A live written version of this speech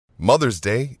Mother's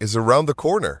Day is around the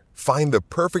corner. Find the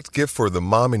perfect gift for the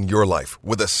mom in your life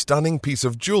with a stunning piece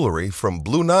of jewelry from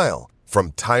Blue Nile.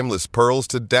 From timeless pearls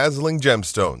to dazzling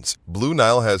gemstones, Blue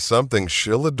Nile has something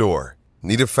she'll adore.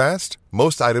 Need it fast?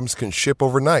 Most items can ship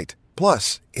overnight.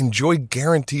 Plus, enjoy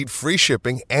guaranteed free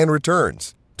shipping and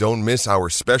returns. Don't miss our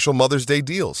special Mother's Day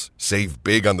deals. Save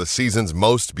big on the season's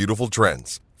most beautiful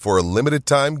trends. For a limited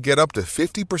time, get up to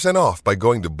 50% off by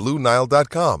going to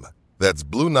BlueNile.com. That's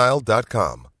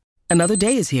BlueNile.com. Another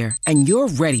day is here, and you're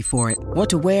ready for it. What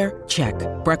to wear? Check.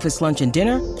 Breakfast, lunch, and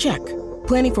dinner? Check.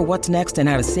 Planning for what's next and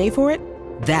how to save for it?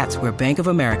 That's where Bank of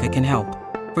America can help.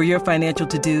 For your financial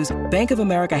to-dos, Bank of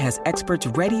America has experts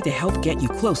ready to help get you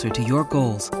closer to your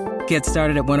goals. Get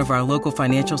started at one of our local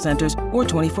financial centers or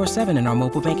 24/7 in our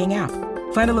mobile banking app.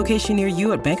 Find a location near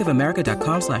you at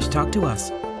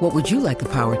bankofamerica.com/talktous. What would you like the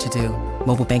power to do?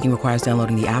 Mobile banking requires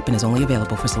downloading the app and is only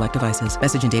available for select devices.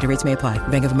 Message and data rates may apply.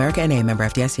 Bank of America N.A., member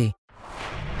FDIC.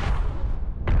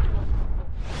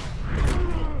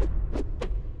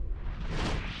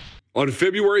 On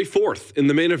February 4th, in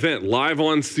the main event, live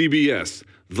on CBS,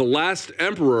 The Last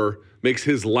Emperor makes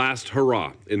his last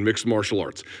hurrah in mixed martial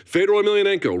arts. Fedor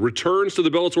Emelianenko returns to the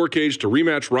Bellator cage to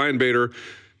rematch Ryan Bader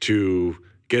to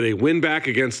get a win back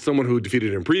against someone who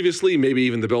defeated him previously, maybe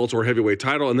even the Bellator heavyweight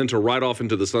title, and then to ride off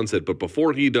into the sunset. But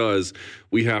before he does,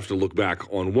 we have to look back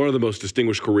on one of the most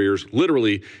distinguished careers,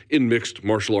 literally, in mixed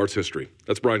martial arts history.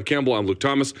 That's Brian Campbell. I'm Luke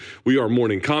Thomas. We are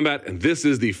Morning Combat, and this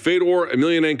is the Fedor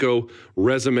Emelianenko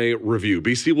resume review.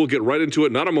 BC, we'll get right into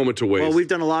it. Not a moment to waste. Well, we've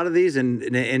done a lot of these, and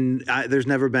there's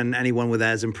never been anyone with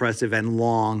as impressive and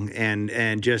long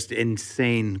and just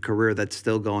insane career that's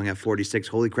still going at 46.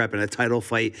 Holy crap, in a title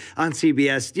fight on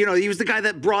CBS. You know, he was the guy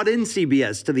that brought in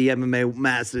CBS to the MMA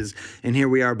masses, and here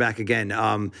we are back again.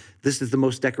 This is the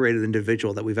most decorated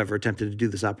individual that we've ever attempted to do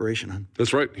this operation on.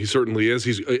 That's right. He certainly is.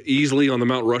 He's easily on the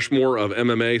Mount Rushmore of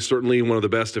MMA, certainly one of the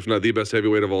best, if not the best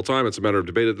heavyweight of all time. It's a matter of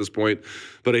debate at this point,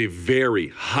 but a very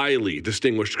highly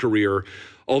distinguished career.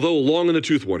 Although long in the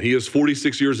tooth one, he is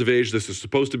 46 years of age. This is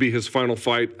supposed to be his final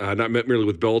fight, not merely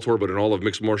with Bellator, but in all of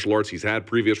mixed martial arts. He's had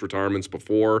previous retirements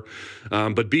before.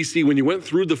 But BC, when you went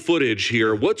through the footage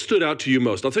here, what stood out to you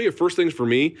most? I'll tell you, first things for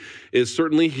me is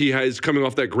certainly he is coming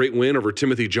off that great win over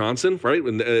Timothy Johnson, right,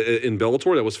 in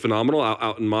Bellator. That was phenomenal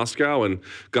out in Moscow, and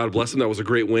God bless him, that was a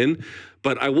great win.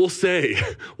 But I will say,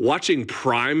 watching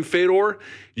prime Fedor,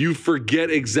 you forget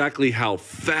exactly how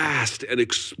fast and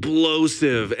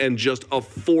explosive and just a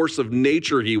force of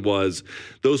nature he was.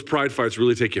 Those pride fights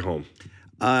really take you home.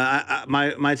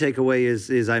 My takeaway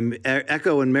is I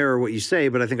echo and mirror what you say,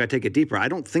 but I think I take it deeper. I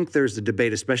don't think there's a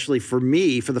debate, especially for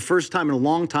me, for the first time in a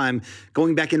long time,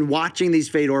 going back and watching these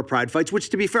Fedor pride fights, which,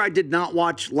 to be fair, I did not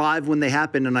watch live when they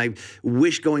happened, and I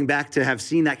wish going back to have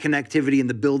seen that connectivity and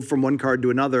the build from one card to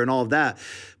another and all of that.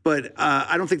 But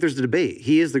I don't think there's a debate.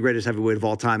 He is the greatest heavyweight of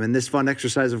all time, and this fun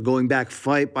exercise of going back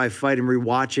fight by fight and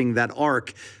rewatching that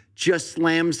arc just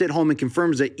slams it home and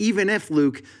confirms that even if,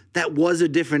 Luke, that was a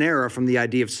different era from the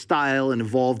idea of style and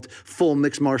evolved full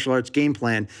mixed martial arts game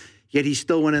plan, yet he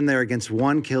still went in there against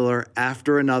one killer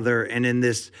after another. And in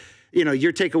this, you know,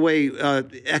 your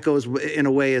takeaway echoes in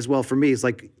a way as well for me. Is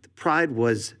like pride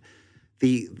was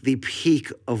the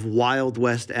peak of Wild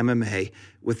West MMA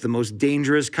with the most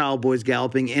dangerous cowboys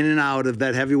galloping in and out of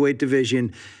that heavyweight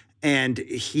division. And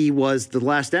he was the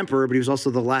last emperor, but he was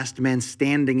also the last man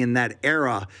standing in that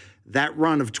era. That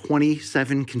run of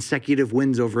 27 consecutive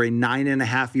wins over a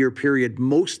 9.5-year period,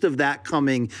 most of that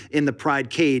coming in the Pride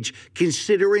cage,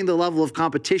 considering the level of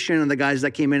competition and the guys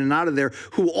that came in and out of there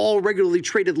who all regularly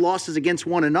traded losses against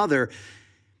one another.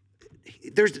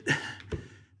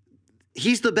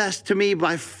 He's the best to me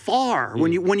by far.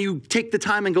 When you take the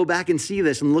time and go back and see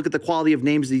this and look at the quality of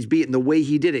names that he's beat and the way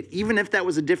he did it, even if that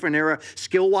was a different era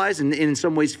skill-wise and in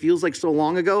some ways feels like so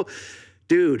long ago,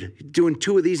 dude, doing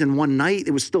two of these in one night,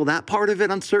 it was still that part of it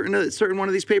on certain one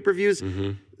of these pay-per-views.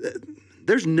 Mm-hmm.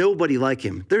 There's nobody like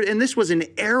him. And this was an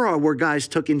era where guys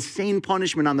took insane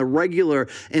punishment on the regular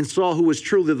and saw who was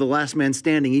truly the last man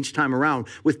standing each time around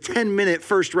with 10-minute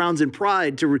first rounds in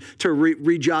Pride to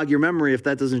re-jog your memory if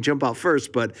that doesn't jump out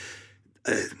first. But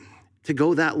to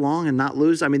go that long and not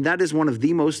lose, I mean, that is one of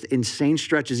the most insane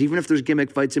stretches, even if there's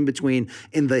gimmick fights in between,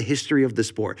 in the history of the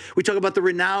sport. We talk about the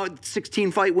renowned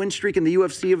 16-fight win streak in the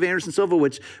UFC of Anderson Silva,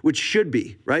 which should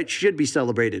be, right? Should be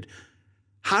celebrated.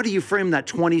 How do you frame that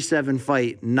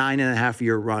 27-fight,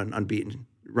 9.5-year unbeaten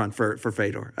run for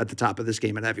Fedor at the top of this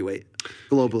game at heavyweight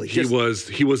globally?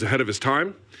 He was ahead of his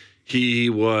time. He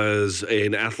was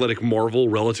an athletic marvel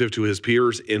relative to his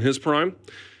peers in his prime,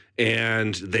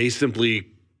 and they simply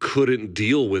couldn't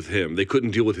deal with him. They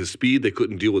couldn't deal with his speed. They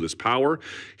couldn't deal with his power.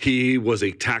 He was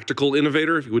a tactical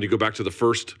innovator. When you go back to the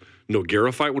first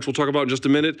Nogueira fight, which we'll talk about in just a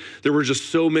minute, there were just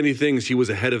so many things he was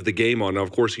ahead of the game on. Now,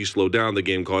 of course, he slowed down, the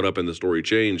game caught up, and the story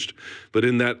changed. But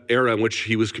in that era in which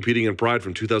he was competing in Pride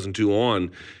from 2002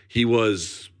 on, he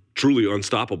was truly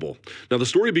unstoppable. Now, the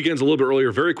story begins a little bit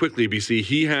earlier. Very quickly, BC,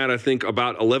 he had, I think,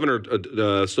 about 11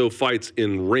 or so fights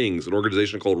in Rings, an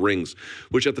organization called Rings,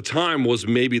 which at the time was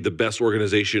maybe the best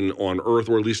organization on earth,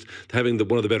 or at least having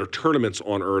one of the better tournaments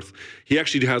on earth. He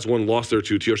actually has one loss there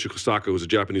to Tyoshi Kosaka, who's a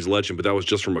Japanese legend, but that was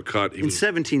just from a cut. In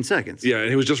 17 seconds. Yeah,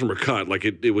 and it was just from a cut. Like,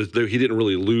 it was, he didn't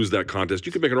really lose that contest.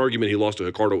 You could make an argument he lost to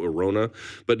Ricardo Arona,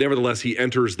 but nevertheless, he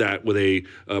enters that with a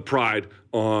Pride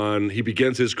he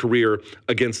begins his career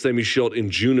against Semi Schilt in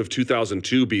June of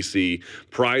 2002 BC.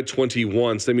 Pride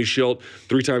 21. Semi Schilt,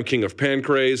 three-time king of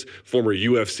Pancrase, former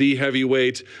UFC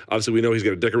heavyweight. Obviously, we know he's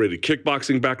got a decorated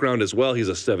kickboxing background as well. He's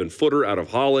a 7-footer out of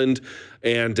Holland.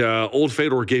 And old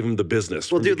Fedor gave him the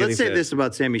business. Well, dude, let's say this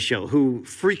about Sami Schilt, who,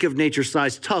 freak of nature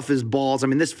size, tough as balls. I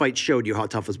mean, this fight showed you how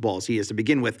tough as balls he is to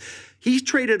begin with. He's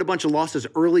traded a bunch of losses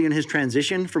early in his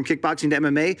transition from kickboxing to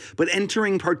MMA, but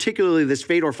entering particularly this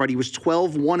Fedor fight, he was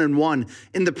 12-1-1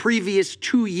 in the previous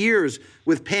 2 years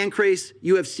with Pancrase,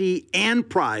 UFC, and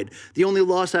Pride. The only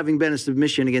loss having been a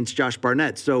submission against Josh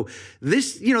Barnett. So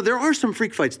this, there are some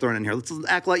freak fights thrown in here. Let's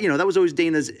act like, that was always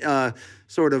Dana's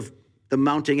sort of the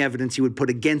mounting evidence he would put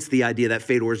against the idea that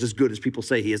Fedor is as good as people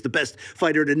say he is, the best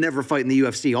fighter to never fight in the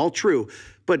UFC. All true.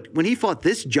 But when he fought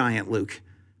this giant, Luke,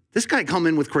 this guy come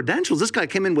in with credentials. This guy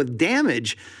came in with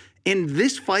damage. And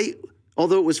this fight,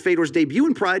 although it was Fedor's debut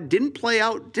in Pride, didn't play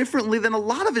out differently than a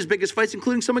lot of his biggest fights,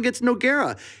 including some against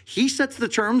Nogueira. He sets the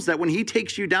terms that when he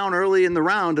takes you down early in the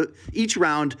round, each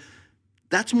round,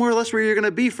 that's more or less where you're going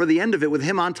to be for the end of it, with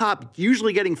him on top,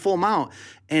 usually getting full mount.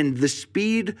 And the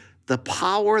speed, the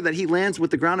power that he lands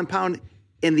with the ground and pound,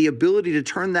 and the ability to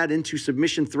turn that into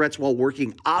submission threats while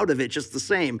working out of it just the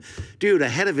same. Dude,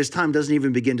 ahead of his time doesn't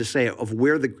even begin to say of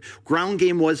where the ground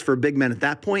game was for big men at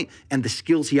that point and the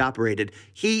skills he operated.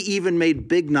 He even made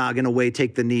Big Nog, in a way,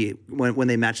 take the knee when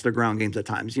they matched their ground games at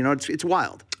times. It's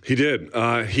wild. He did.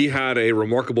 He had a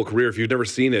remarkable career. If you've never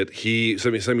seen it,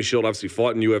 Semi Schilt obviously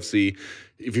fought in UFC.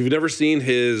 If you've never seen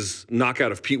his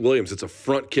knockout of Pete Williams, it's a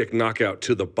front kick knockout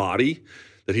to the body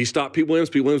that he stopped Pete Williams.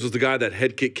 Pete Williams was the guy that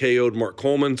head kick KO'd Mark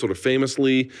Coleman sort of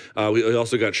famously. He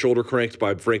also got shoulder cranked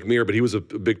by Frank Mir, but he was a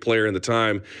big player in the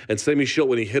time. And Semi Schilt,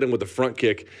 when he hit him with the front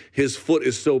kick, his foot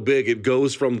is so big, it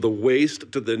goes from the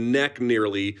waist to the neck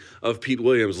nearly of Pete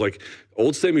Williams. Like,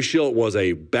 old Semi Schilt was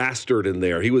a bastard in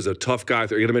there. He was a tough guy.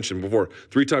 You're going to mention before,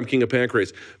 three-time king of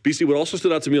Pancrase. BC, what also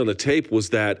stood out to me on the tape was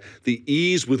that the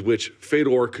ease with which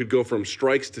Fedor could go from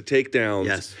strikes to takedowns,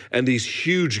 yes, and these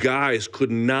huge guys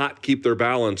could not keep their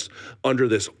balance under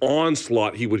this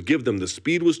onslaught he would give them. The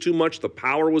speed was too much. The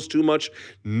power was too much.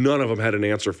 None of them had an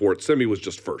answer for it. Semi was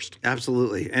just first.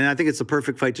 Absolutely. And I think it's the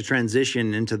perfect fight to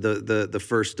transition into the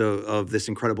first of this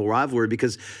incredible rivalry,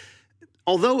 because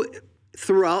although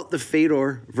throughout the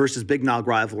Fedor versus Big Nog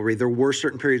rivalry, there were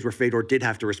certain periods where Fedor did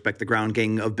have to respect the ground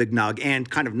game of Big Nog and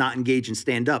kind of not engage and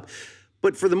stand up.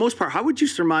 But for the most part, how would you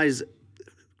surmise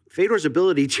Fedor's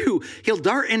ability he'll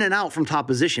dart in and out from top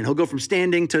position. He'll go from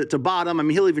standing to bottom. I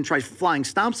mean, he'll even try flying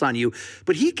stomps on you.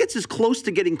 But he gets as close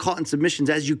to getting caught in submissions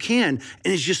as you can,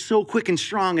 and is just so quick and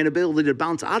strong and ability to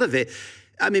bounce out of it.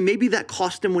 I mean, maybe that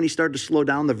cost him when he started to slow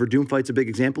down. The Verdun fight's a big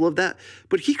example of that.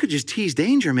 But he could just tease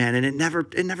danger, man, and it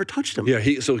never touched him.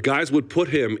 Yeah, so guys would put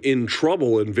him in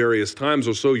trouble in various times,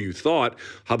 or so you thought.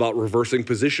 How about reversing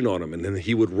position on him? And then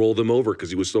he would roll them over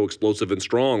because he was so explosive and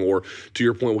strong. Or, to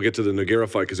your point, we'll get to the Nogueira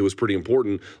fight because it was pretty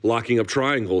important, locking up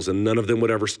triangles, and none of them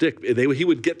would ever stick. He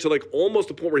would get to like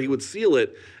almost a point where he would seal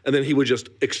it, and then he would just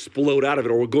explode out of it.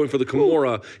 Or going for the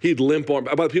Kimura, he'd limp arm.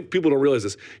 People don't realize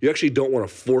this. You actually don't want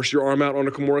to force your arm out on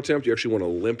a Kimura attempt. You actually want to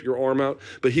limp your arm out.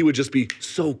 But he would just be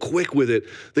so quick with it,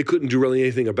 they couldn't do really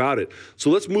anything about it. So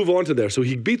let's move on to there. So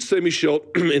he beats Semi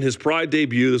Schilt in his Pride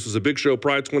debut. This was a big show,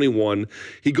 Pride 21.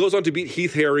 He goes on to beat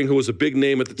Heath Herring, who was a big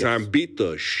name at the time, beat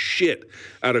the shit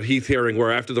out of Heath Herring,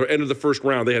 where after the end of the first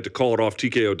round, they had to call it off,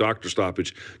 TKO doctor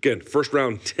stoppage. Again, first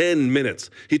round, 10 minutes.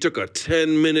 He took a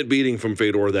 10-minute beating from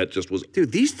Fedor that just was...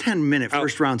 Dude, these 10-minute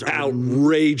first rounds are...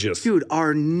 outrageous. Dude,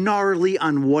 are gnarly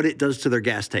on what it does to their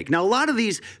gas tank. Now, a lot of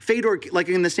these, Fedor, like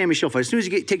in the Sami Schilt fight, as soon as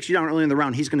he takes you down early in the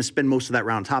round, he's going to spend most of that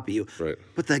round on top of you. Right.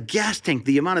 But the gas tank,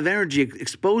 the amount of energy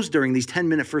exposed during these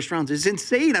 10-minute first rounds is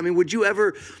insane. I mean, would you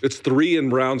ever... It's 3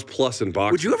 in rounds plus in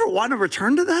boxing. Would you ever want to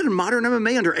return to that in modern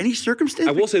MMA under any circumstance?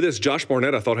 I will say this, Josh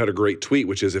Barnett, I thought, had a great tweet,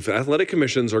 which is, if athletic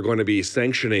commissions are going to be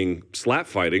sanctioning slap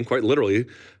fighting, quite literally,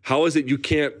 how is it you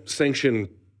can't sanction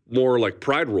more like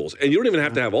pride rules. And you don't even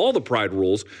have to have all the pride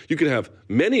rules. You can have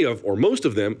many of, or most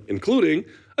of them, including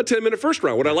a 10-minute first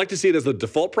round. Would I like to see it as the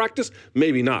default practice?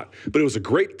 Maybe not. But it was a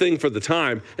great thing for the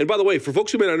time. And by the way, for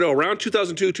folks who may not know, around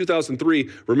 2002, 2003,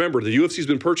 remember, the UFC's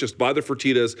been purchased by the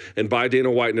Fertittas and by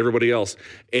Dana White and everybody else.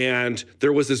 And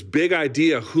there was this big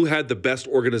idea, who had the best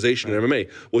organization in MMA?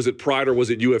 Was it Pride or was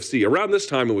it UFC? Around this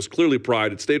time, it was clearly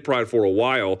Pride. It stayed Pride for a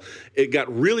while. It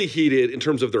got really heated in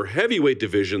terms of their heavyweight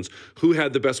divisions. Who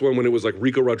had the best one when it was like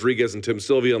Rico Rodriguez and Tim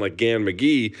Sylvia and like Gan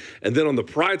McGee. And then on the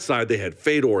Pride side, they had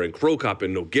Fedor and Krokop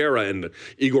and Nogueira and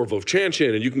Igor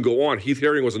Vovchanchin, and you can go on. Heath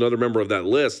Herring was another member of that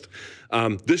list.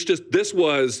 This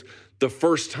was the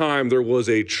first time there was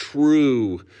a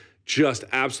true, just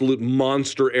absolute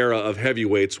monster era of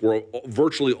heavyweights where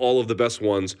virtually all of the best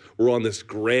ones were on this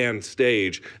grand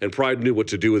stage, and Pride knew what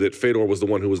to do with it. Fedor was the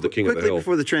one who was the king of the hill.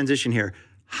 Before the transition here,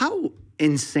 how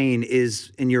insane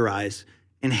is, in your eyes,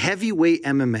 in heavyweight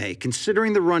MMA,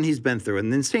 considering the run he's been through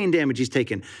and the insane damage he's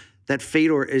taken, that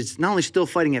Fedor is not only still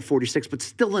fighting at 46, but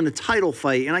still in a title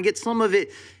fight? And I get some of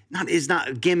it is not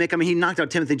a gimmick. I mean, he knocked out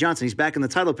Timothy Johnson. He's back in the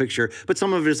title picture. But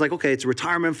some of it is like, okay, it's a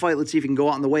retirement fight. Let's see if he can go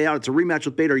out on the way out. It's a rematch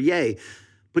with Bader. Yay.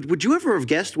 But would you ever have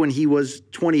guessed when he was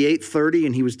 28, 30,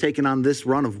 and he was taking on this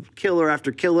run of killer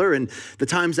after killer, and the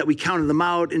times that we counted them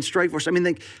out in Strikeforce? I mean,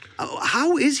 like,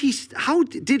 how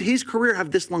did his career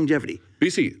have this longevity?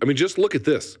 BC, I mean, just look at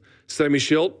this. Sammy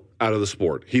Schilt, out of the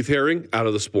sport. Heath Herring, out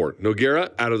of the sport. Nogueira,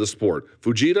 out of the sport.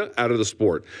 Fujita, out of the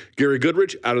sport. Gary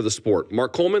Goodridge, out of the sport.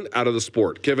 Mark Coleman, out of the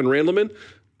sport. Kevin Randleman,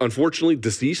 unfortunately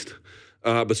deceased,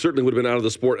 but certainly would have been out of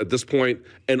the sport at this point,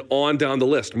 and on down the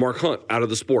list. Mark Hunt, out of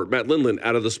the sport. Matt Lindland,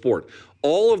 out of the sport.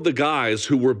 All of the guys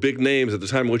who were big names at the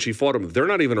time in which he fought him, they're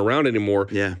not even around anymore.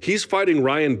 Yeah. He's fighting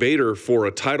Ryan Bader for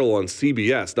a title on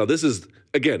CBS. Now, this is,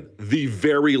 again, the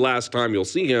very last time you'll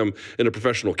see him in a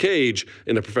professional cage,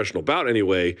 in a professional bout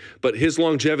anyway, but his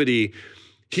longevity,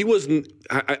 he wasn't,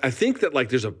 I think that like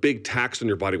there's a big tax on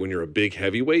your body when you're a big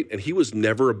heavyweight, and he was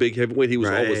never a big heavyweight. He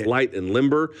was always light and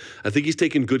limber. I think he's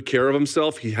taken good care of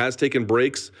himself. He has taken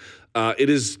breaks. It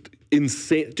is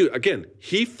insane. Dude, again,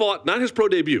 he fought, not his pro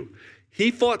debut, he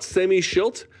fought Semi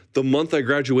Schilt the month I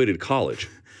graduated college.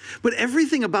 But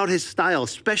everything about his style,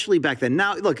 especially back then.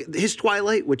 Now, look, his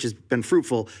twilight, which has been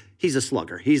fruitful, he's a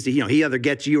slugger. He's the, he either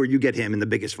gets you or you get him in the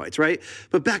biggest fights, right?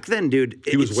 But back then, dude,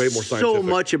 he was way more scientific. So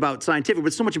much about scientific,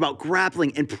 but so much about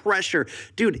grappling and pressure.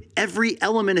 Dude, every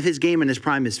element of his game in his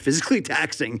prime is physically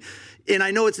taxing. And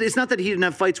I know it's not that he didn't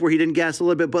have fights where he didn't gas a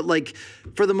little bit, but like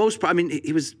for the most part, I mean,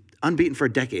 he was unbeaten for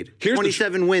a decade.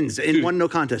 27 wins in one no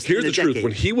contest. Here's the truth. Decade.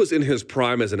 When he was in his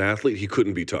prime as an athlete, he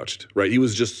couldn't be touched, right? He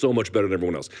was just so much better than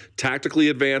everyone else. Tactically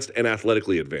advanced and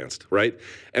athletically advanced, right?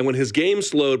 And when his game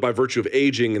slowed by virtue of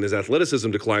aging and his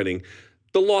athleticism declining,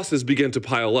 the losses began to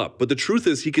pile up. But the truth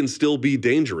is he can still be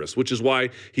dangerous, which is why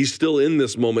he's still in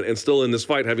this moment and still in this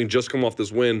fight, having just come off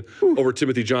this win over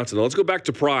Timothy Johnson. Now let's go back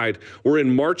to Pride. We're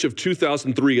in March of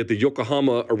 2003 at the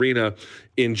Yokohama Arena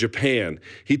in Japan.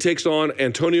 He takes on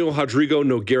Antonio Rodrigo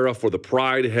Nogueira for the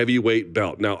Pride heavyweight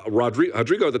belt. Now,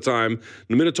 Rodrigo at the time,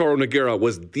 Minotauro Nogueira,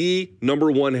 was the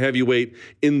 #1 heavyweight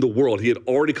in the world. He had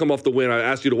already come off the win. I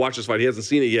asked you to watch this fight. He hasn't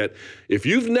seen it yet. If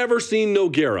you've never seen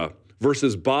Nogueira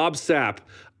versus Bob Sapp,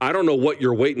 I don't know what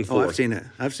you're waiting for. Oh, I've seen it.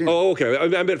 Oh, okay.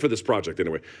 I meant for this project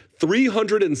anyway.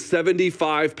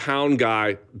 375-pound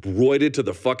guy, roided to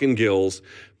the fucking gills,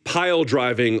 pile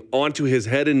driving onto his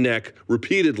head and neck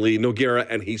repeatedly, Nogueira,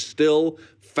 and he still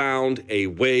found a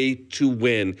way to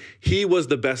win. He was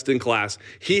the best in class.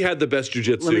 He had the best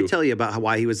jiu-jitsu. Let me tell you about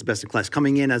why he was the best in class.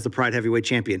 Coming in as the Pride heavyweight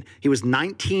champion, he was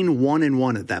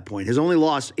 19-1-1 at that point. His only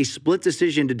loss, a split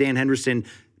decision to Dan Henderson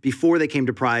before they came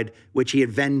to Pride, which he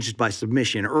avenged by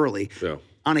submission early. Yeah.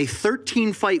 On a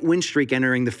 13-fight win streak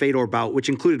entering the Fedor bout, which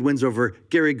included wins over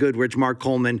Gary Goodridge, Mark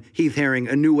Coleman, Heath Herring,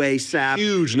 Inoue, Sapp,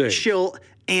 huge name, Schilt,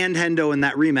 and Hendo in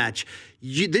that rematch.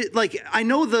 I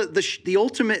know the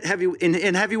ultimate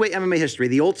in heavyweight MMA history,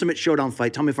 the ultimate showdown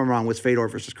fight, tell me if I'm wrong, was Fedor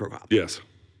versus Krokop. Yes.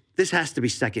 This has to be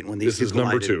second when these two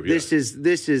collided. This is number 2. Yeah.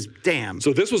 This is damn.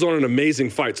 So this was on an amazing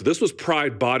fight. So this was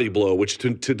Pride Body Blow, which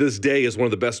to this day is one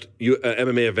of the best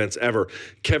MMA events ever.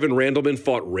 Kevin Randleman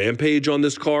fought Rampage on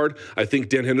this card. I think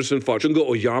Dan Henderson fought Jungo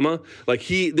Oyama. Like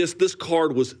this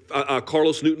card was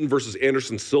Carlos Newton versus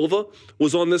Anderson Silva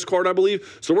was on this card, I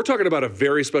believe. So we're talking about a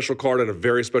very special card and a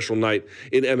very special night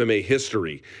in MMA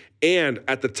history. And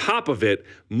at the top of it,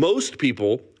 most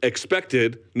people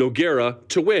expected Nogueira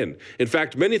to win. In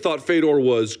fact, many thought Fedor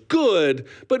was good,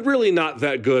 but really not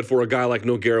that good for a guy like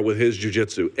Nogueira with his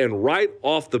jiu-jitsu. And right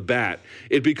off the bat,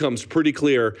 it becomes pretty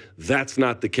clear that's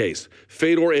not the case.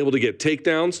 Fedor able to get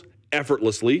takedowns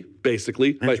effortlessly,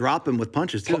 basically. And drop him with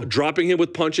punches, too. Dropping him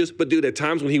with punches. But, dude, at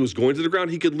times when he was going to the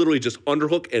ground, he could literally just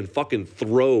underhook and fucking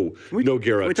throw Nogueira to the ground.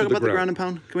 Can we talk about the ground and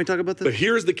pound? Can we talk about this? But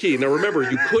here's the key. Now, remember,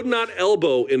 you could not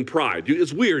elbow in Pride.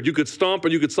 It's weird. You could stomp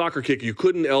and you could soccer kick. You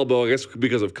couldn't elbow, I guess,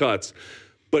 because of cuts.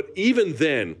 But even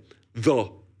then,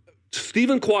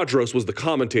 Steven Quadros was the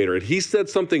commentator, and he said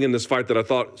something in this fight that I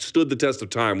thought stood the test of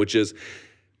time, which is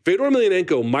Fedor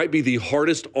Emelianenko might be the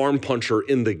hardest arm puncher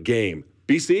in the game.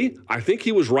 BC, I think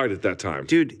he was right at that time.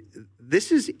 Dude,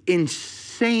 this is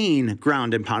insane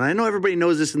ground and pound. I know everybody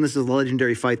knows this, and this is a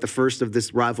legendary fight, the first of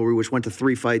this rivalry, which went to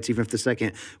 3 fights, even if the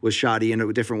second was shoddy in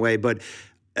a different way. But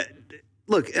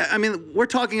look, I mean, we're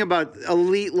talking about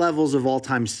elite levels of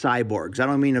all-time cyborgs. I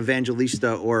don't mean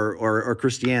Evangelista or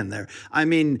Christian there. I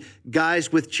mean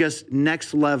guys with just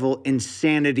next-level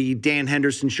insanity, Dan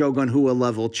Henderson, Shogun Rua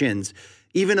level chins.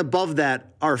 Even above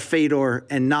that are Fedor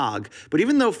and Nog. But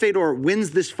even though Fedor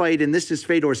wins this fight, and this is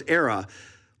Fedor's era,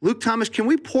 Luke Thomas, can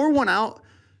we pour one out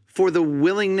for the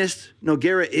willingness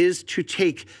Nogueira is to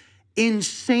take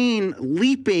insane,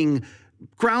 leaping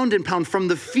ground and pound from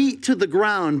the feet to the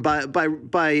ground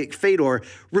by Fedor,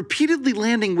 repeatedly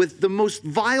landing with the most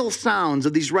vile sounds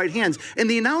of these right hands. And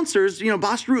the announcers,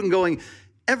 Bas Rutten going,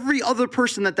 every other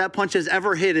person that punch has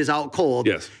ever hit is out cold.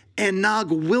 Yes. And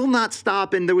Nog will not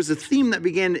stop. And there was a theme that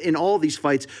began in all these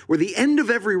fights where the end of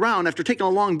every round, after taking a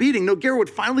long beating, Nogueira would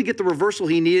finally get the reversal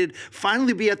he needed,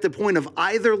 finally be at the point of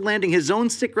either landing his own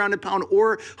sick ground and pound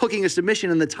or hooking a submission,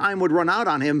 and the time would run out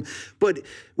on him. But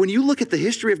when you look at the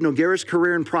history of Nogueira's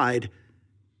career in Pride,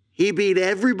 he beat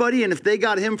everybody, and if they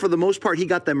got him, for the most part, he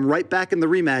got them right back in the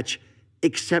rematch,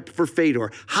 except for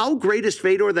Fedor. How great is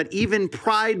Fedor that even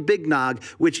Pride Big Nog,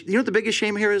 which, you know what the biggest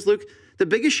shame here is, Luke? The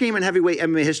biggest shame in heavyweight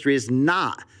MMA history is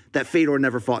not that Fedor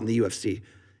never fought in the UFC.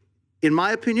 In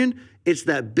my opinion, it's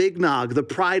that Big Nog, the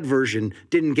Pride version,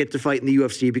 didn't get to fight in the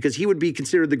UFC because he would be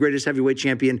considered the greatest heavyweight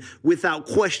champion without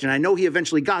question. I know he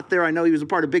eventually got there. I know he was a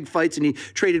part of big fights and he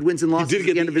traded wins and losses at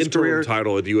the end of his career. He did get the interim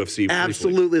title at the UFC.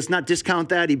 Absolutely. Briefly. Let's not discount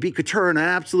that. He beat Couture in an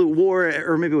absolute war,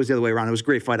 or maybe it was the other way around. It was a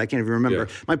great fight. I can't even remember.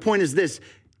 Yeah. My point is this.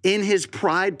 In his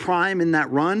Pride prime in that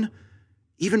run,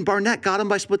 even Barnett got him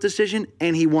by split decision,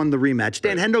 and he won the rematch.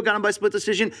 Dan Hendo got him by split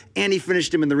decision, and he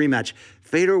finished him in the rematch.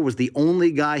 Fedor was the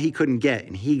only guy he couldn't get,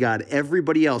 and he got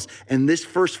everybody else. And this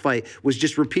first fight was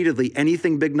just repeatedly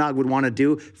anything Big Nog would want to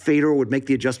do, Fedor would make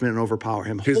the adjustment and overpower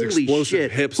him. His Holy explosive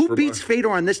shit. hips. Who beats Fedor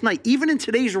on this night? Even in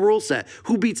today's rule set,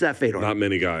 who beats that Fedor? Not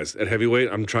many guys. At heavyweight,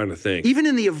 I'm trying to think. Even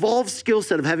in the evolved skill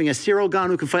set of having a Cyril Gane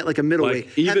who can fight like a middleweight,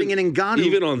 having an Ngannou.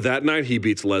 Even on that night, he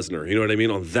beats Lesnar. You know what I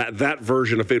mean? On that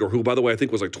version of Fedor, who, by the way, I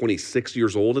think was like 26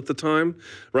 years old at the time,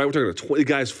 right? We're talking about 20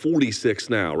 guys, 46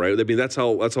 now, right? I mean, that's how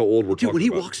old we're talking about. Dude, when he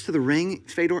walks to the ring,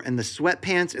 Fedor, and the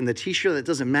sweatpants and the T-shirt that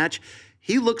doesn't match,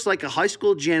 he looks like a high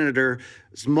school janitor's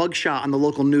mugshot on the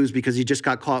local news because he just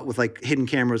got caught with like hidden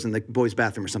cameras in the boys'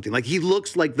 bathroom or something. Like he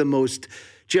looks like the most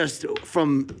just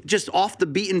off the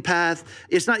beaten path.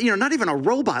 It's not, not even a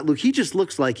robot, Luke. He just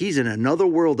looks like he's in another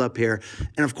world up here.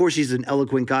 And of course, he's an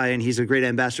eloquent guy and he's a great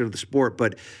ambassador of the sport,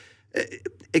 but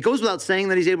it goes without saying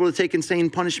that he's able to take insane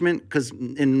punishment because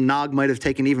Nog might have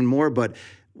taken even more. But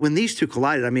when these two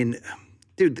collided, I mean,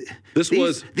 dude, is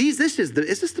this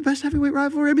the best heavyweight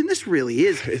rivalry? I mean, this really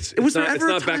is.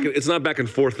 It's not back and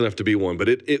forth enough to be one, but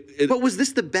But was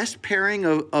this the best pairing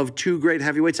of two great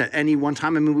heavyweights at any one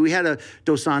time? I mean, we had a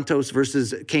Dos Santos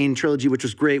versus Kane trilogy, which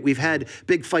was great. We've had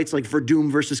big fights like Verdum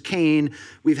versus Kane.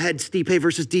 We've had Stipe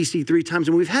versus DC 3 times,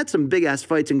 and we've had some big ass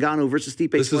fights in Ngannou versus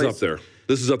Stipe. This is up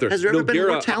there. Has there ever been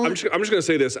more talent? I'm just going to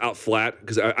say this out flat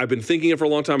because I've been thinking it for a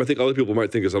long time. I think other people might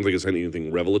think I don't think it's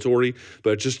anything revelatory,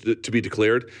 but just to be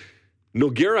declared,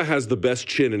 Nogueira has the best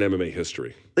chin in MMA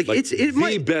history. Like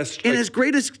the best. And as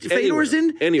great as Fedor's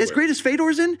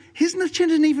his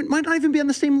chin might not even be on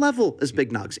the same level as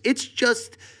Big Nog's. It's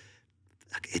just.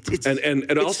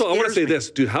 And also I want to say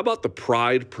this, dude. How about the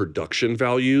Pride production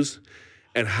values?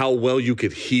 And how well you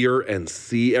could hear and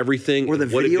see everything. Or the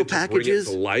video packages.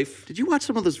 To life. Did you watch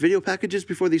some of those video packages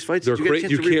before these fights? They're great.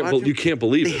 You can't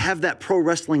believe it. They have that pro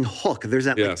wrestling hook. There's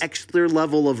that extra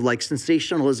level of like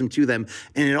sensationalism to them.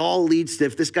 And it all leads to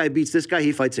if this guy beats this guy,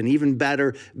 he fights an even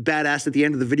better badass at the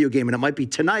end of the video game. And it might be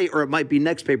tonight or it might be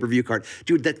next pay-per-view card.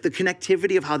 Dude, the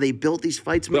connectivity of how they built these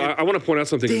fights, man. I want to point out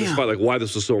something in this fight, like why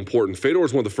this was so important. Fedor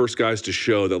is one of the first guys to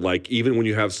show that like even when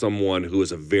you have someone who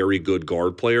is a very good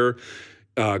guard player,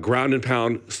 ground and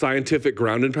pound, scientific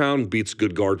ground and pound beats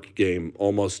good guard game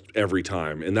almost every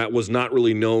time. And that was not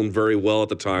really known very well at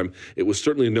the time. It was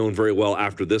certainly known very well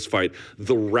after this fight.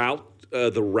 The route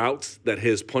the routes that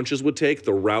his punches would take,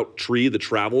 the route tree, the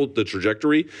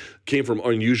trajectory came from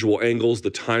unusual angles, the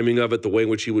timing of it, the way in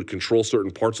which he would control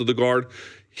certain parts of the guard.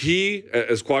 He,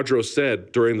 as Quadros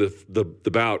said during the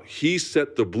bout, he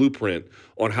set the blueprint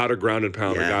on how to ground and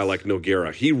pound a guy like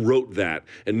Nogueira. He wrote that,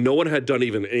 and no one had done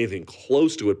even anything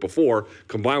close to it before,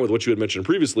 combined with what you had mentioned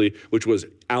previously, which was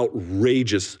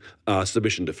outrageous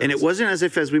submission defense. And it wasn't as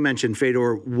if, as we mentioned,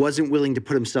 Fedor wasn't willing to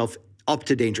put himself up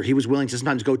to danger. He was willing to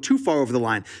sometimes go too far over the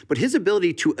line, but his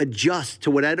ability to adjust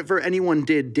to whatever anyone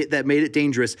did that made it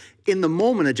dangerous in the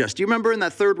moment adjust. Do you remember in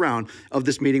that third round of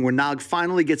this meeting where Nog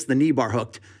finally gets the knee bar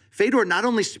hooked? Fedor not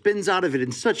only spins out of it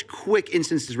in such quick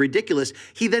instances, ridiculous,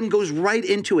 he then goes right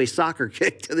into a soccer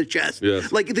kick to the chest.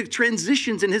 Yes. Like the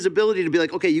transitions and his ability to be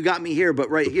like, okay, you got me here, but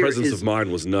here is... The presence of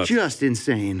mind was nuts. Just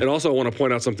insane. And also I want to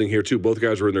point out something here too. Both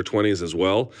guys were in their 20s as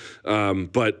well.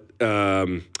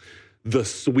 The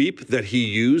sweep that he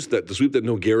used, the sweep that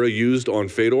Nogueira used on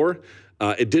Fedor,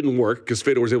 it didn't work because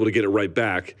Fedor was able to get it right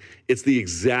back. It's the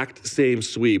exact same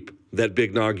sweep that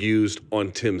Big Nog used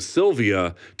on Tim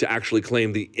Sylvia to actually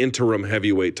claim the interim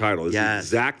heavyweight title. It's the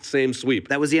exact same sweep.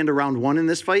 That was the end of round one in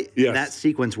this fight? Yes. That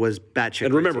sequence was batshit.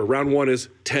 And remember, round one is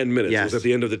 10 minutes. Yes. It was at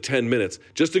the end of the 10 minutes.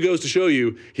 Just goes to show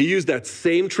you, he used that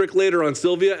same trick later on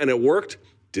Sylvia, and it worked.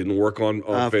 Didn't work on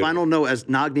Fedor. Final note, as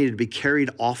Nog needed to be carried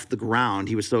off the ground,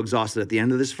 he was so exhausted at the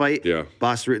end of this fight. Yeah.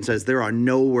 Boss Rutten says, there are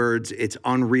no words. It's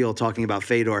unreal talking about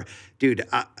Fedor. Dude,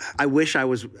 I wish I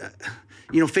was...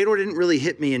 Fedor didn't really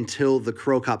hit me until the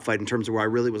Crow Cop fight in terms of where I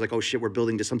really was like, oh shit, we're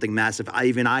building to something massive.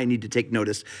 I need to take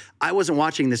notice. I wasn't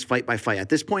watching this fight by fight. At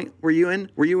this point, were you in?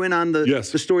 Were you in on the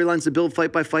storylines to build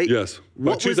fight by fight? Yes.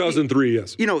 By 2003,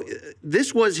 yes.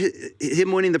 This was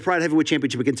him winning the Pride Heavyweight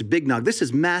Championship against Big Nog. This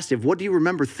is massive. What do you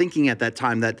remember thinking at that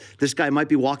time that this guy might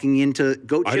be walking into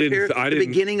goat chip here at the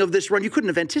beginning of this run? You couldn't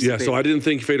have anticipated. Yeah, so I didn't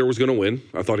think Fedor was going to win.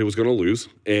 I thought he was going to lose.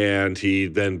 And he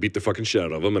then beat the fucking shit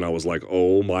out of him. And I was like,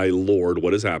 oh my Lord,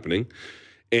 what is happening?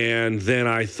 And then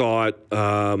I thought,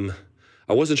 I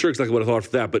wasn't sure exactly what I thought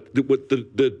after that, but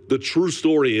the true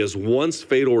story is once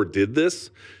Fedor did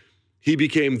this, he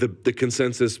became the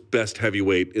consensus best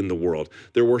heavyweight in the world.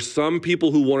 There were some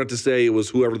people who wanted to say it was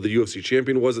whoever the UFC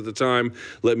champion was at the time.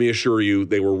 Let me assure you,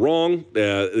 they were wrong.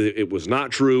 It was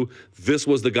not true. This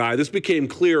was the guy. This became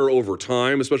clear over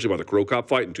time, especially by the Crow Cop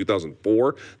fight in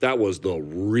 2004. That was the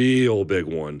real big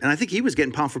one. And I think he was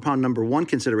getting pound for pound number one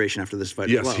consideration after this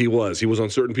fight as well. Yes, he was. He was on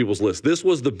certain people's list. This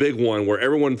was the big one where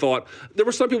everyone thought, there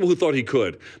were some people who thought he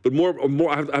could, but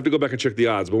more I have to go back and check the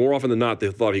odds, but more often than not,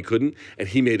 they thought he couldn't, and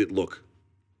he made it look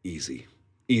easy.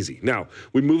 Now,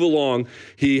 we move along.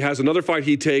 He has another fight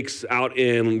he takes out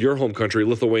in your home country,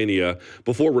 Lithuania,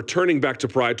 before returning back to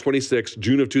Pride 26,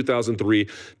 June of 2003,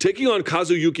 taking on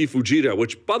Kazuyuki Fujita,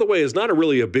 which, by the way, is not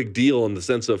really a big deal in the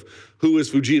sense of who is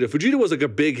Fujita. Fujita was like a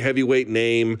big heavyweight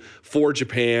name for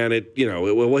Japan.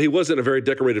 He wasn't a very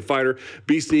decorated fighter.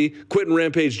 BC, Quentin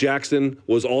Rampage Jackson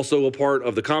was also a part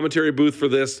of the commentary booth for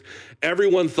this.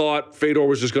 Everyone thought Fedor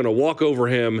was just going to walk over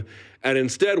him. And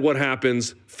instead, what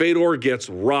happens, Fedor gets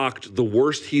rocked the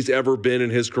worst he's ever been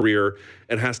in his career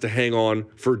and has to hang on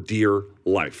for dear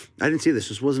life. I didn't see this.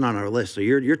 This wasn't on our list, so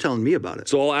you're telling me about it.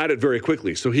 So I'll add it very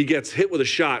quickly. So he gets hit with a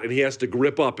shot, and he has to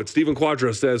grip up. And Stephen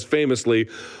Quadros says famously,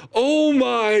 oh,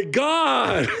 my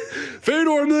God, Fedor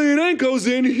Emelianenko's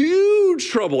in huge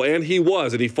trouble. And he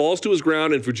was. And he falls to his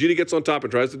ground, and Fujita gets on top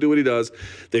and tries to do what he does.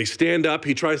 They stand up.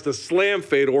 He tries to slam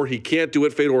Fedor. He can't do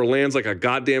it. Fedor lands like a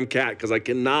goddamn cat because I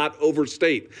cannot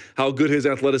overstate how good his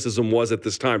athleticism was at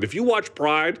this time. If you watch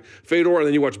Pride Fedor and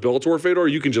then you watch Bellator Fedor,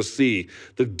 you can just see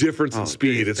the difference in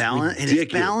speed. It's ridiculous. And his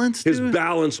balance, dude? His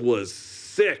balance was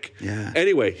sick. Yeah.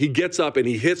 Anyway, he gets up and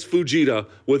he hits Fujita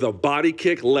with a body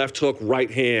kick, left hook, right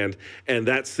hand, and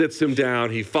that sits him down.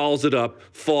 He follows it up,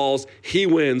 falls, he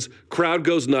wins, crowd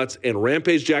goes nuts, and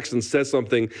Rampage Jackson says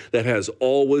something that has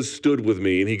always stood with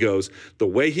me, and he goes, the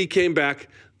way he came back,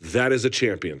 that is a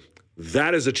champion.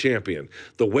 That is a champion.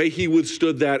 The way he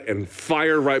withstood that and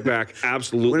fired right back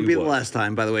absolutely Wouldn't be the last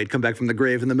time, by the way, to come back from the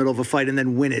grave in the middle of a fight and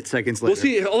then win it seconds later. Well,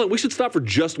 see, hold on. We should stop for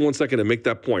just 1 second and make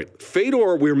that point.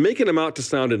 Fedor, we're making him out to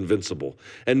sound invincible.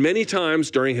 And many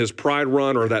times during his Pride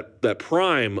run or that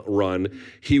Prime run,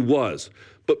 he was.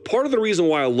 But part of the reason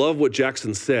why I love what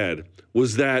Jackson said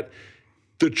was that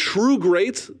the true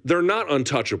greats, they're not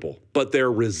untouchable, but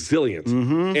they're resilient.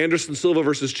 Anderson Silva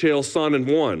versus Chael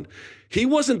Sonnen won. He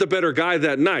wasn't the better guy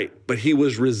that night, but he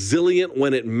was resilient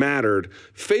when it mattered.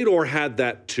 Fedor had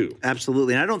that too.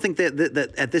 Absolutely. And I don't think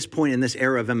that at this point in this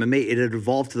era of MMA, it had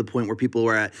evolved to the point where people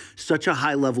were at such a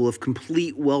high level of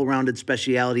complete, well-rounded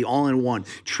speciality all in one.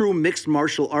 True mixed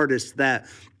martial artists that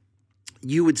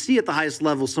you would see at the highest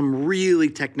level some really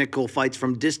technical fights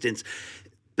from distance.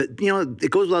 But,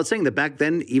 it goes without saying that back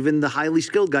then, even the highly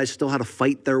skilled guys still had to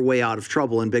fight their way out of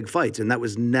trouble in big fights. And that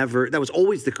was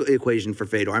always the equation for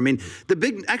Fedor. I mean,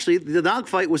 the dog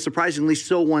fight was surprisingly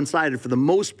so one-sided for the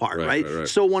most part, right?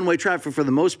 So one-way traffic for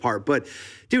the most part. But,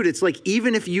 dude, it's like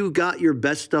even if you got your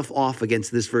best stuff off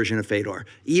against this version of Fedor,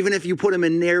 even if you put him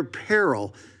in near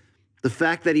peril, the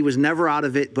fact that he was never out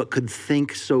of it but could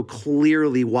think so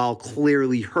clearly while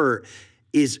clearly hurt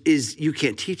is you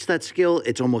can't teach that skill.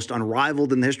 It's almost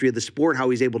unrivaled in the history of the sport, how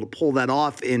he's able to pull that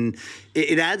off. And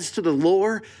it adds to the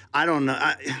lore. I don't know.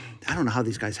 I don't know how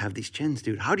these guys have these chins,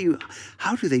 dude. How do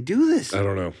they do this? I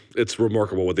don't know. It's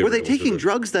remarkable what they were they taking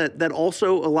drugs that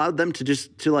also allowed them for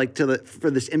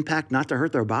this impact not to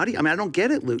hurt their body? I mean, I don't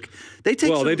get it, Luke. They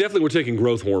definitely were taking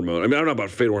growth hormone. I mean, I don't know about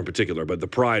Fedor in particular, but the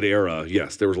Pride era,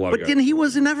 yes, there was a lot of guys. But then he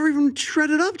was never even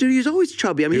shredded up, dude. He was always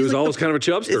chubby. I mean, he was always kind of a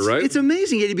chubster, right? It's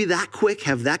amazing. He'd be that quick,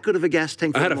 have that good of a gas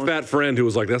tank. I had a fat friend who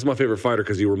was like, that's my favorite fighter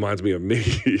because he reminds me of me.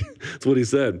 That's what he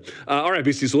said. All right,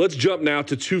 BC, so let's jump now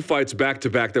to 2 fights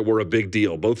back-to-back that were a big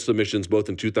deal. Both submissions, both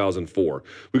in 2004.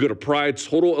 We go to Pride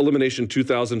Total Elimination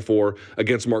 2004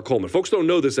 against Mark Coleman. Folks don't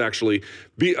know this, actually.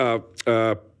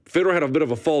 Fedor had a bit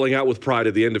of a falling out with Pride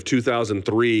at the end of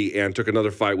 2003 and took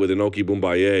another fight with Inoki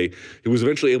Bumbaye. He was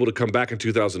eventually able to come back in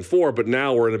 2004, but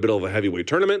now we're in a bit of a heavyweight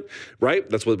tournament, right?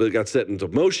 That's what got set into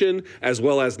motion, as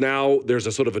well as now there's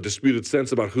a sort of a disputed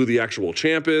sense about who the actual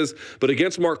champ is. But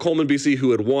against Mark Coleman, BC,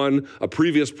 who had won a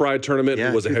previous Pride tournament,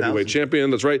 who was a heavyweight champion,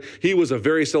 that's right. He was a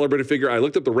very celebrated figure. I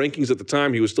looked up the rankings at the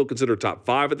time. He was still considered top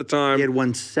 5 at the time. He had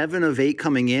won 7 of 8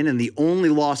 coming in, and the only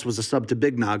loss was a sub to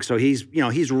Big Nog. So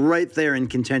he's right there in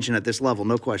contention at this level,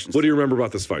 no questions. What do you remember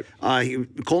about this fight?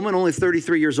 Coleman, only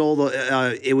 33 years old. Look,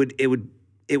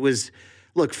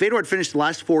 Fedor had finished the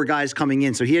last 4 guys coming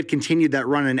in, so he had continued that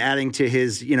run and adding to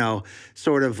his,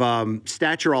 sort of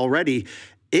stature already.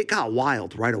 It got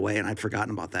wild right away, and I'd forgotten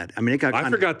about that. I mean, I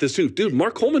forgot this too. Dude,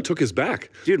 Mark Coleman took his back.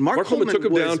 Dude, Mark Coleman took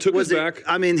him down, took his back.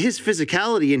 I mean, his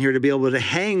physicality in here to be able to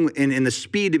hang, and the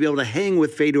speed to be able to hang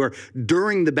with Fedor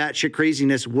during the batshit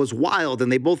craziness was wild, and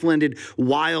they both landed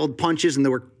wild punches, and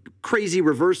there were crazy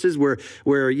reverses where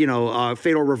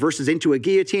Fedor reverses into a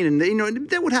guillotine, and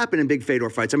that would happen in big Fedor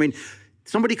fights. I mean,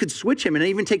 somebody could switch him and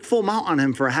even take full mount on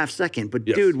him for a half second, but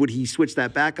dude, would he switch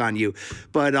that back on you?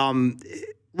 But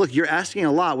look, you're asking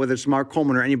a lot, whether it's Mark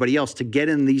Coleman or anybody else, to get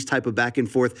in these type of back and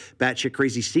forth, batshit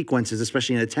crazy sequences,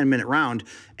 especially in a 10-minute round,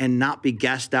 and not be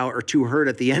gassed out or too hurt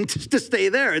at the end to stay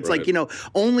there. It's like,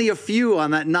 only a few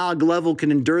on that Nog level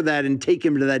can endure that and take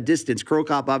him to that distance. Crow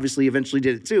Cop obviously eventually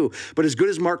did it too. But as good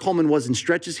as Mark Coleman was in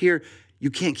stretches here, you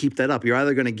can't keep that up. You're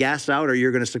either going to gas out or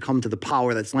you're going to succumb to the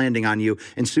power that's landing on you.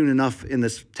 And soon enough, in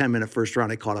this 10-minute first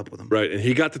round, I caught up with him. Right, and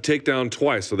he got the takedown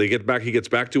twice. So he gets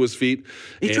back to his feet.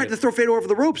 He tried to throw Fedor over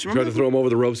the ropes. Remember? Tried to throw him over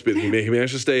the ropes, but he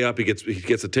managed to stay up. He gets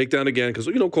a takedown again because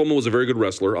Coleman was a very good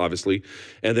wrestler, obviously.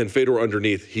 And then Fedor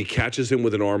underneath, he catches him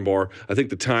with an armbar. I think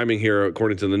the timing here,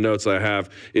 according to the notes I have,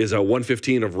 is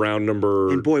 1:15 of round number.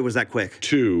 And boy, was that quick.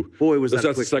 2. Boy, was that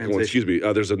quick. That's the second one. Excuse me.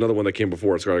 There's another one that came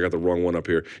before. Sorry, I got the wrong one up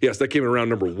here. Yes, that came in round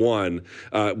number 1.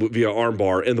 Via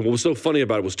armbar. And what was so funny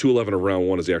about it was 2:11 of round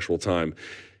 1 is the actual time.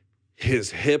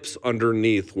 His hips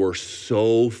underneath were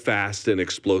so fast and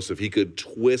explosive. He could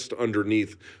twist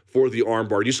underneath for the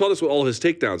armbar. You saw this with all his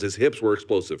takedowns. His hips were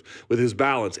explosive. With his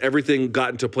balance, everything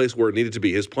got into place where it needed to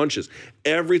be. His punches,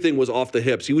 everything was off the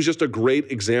hips. He was just a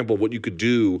great example of what you could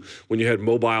do when you had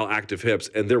mobile, active hips.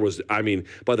 And there was,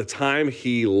 by the time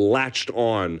he latched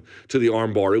on to the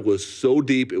armbar, it was so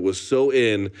deep, it was so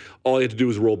in. All he had to do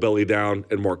was roll belly down,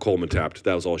 and Mark Coleman tapped.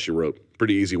 That was all she wrote.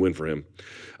 Pretty easy win for him.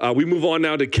 We move on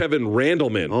now to Kevin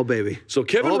Randleman. Oh, baby. So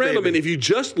Kevin Randleman, if you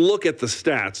just look at the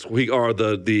stats, we are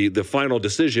the final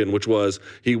decision, which was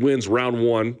he wins round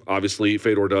 1, obviously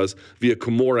Fedor does, via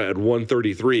Kimura at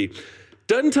 133.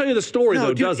 Doesn't tell you the story,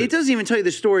 though, does it? It doesn't even tell you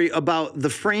the story about the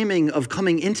framing of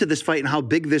coming into this fight and how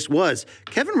big this was.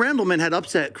 Kevin Randleman had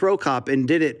upset Crow Cop and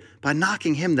did it by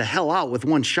knocking him the hell out with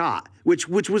one shot, which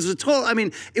was a total,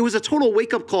 it was a total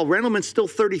wake-up call. Randleman's still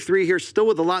 33 here, still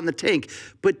with a lot in the tank.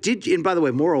 But and by the way,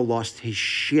 Morrow lost his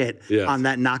shit on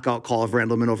that knockout call of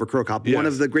Randleman over Crow Cop. One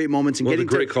of the great moments in getting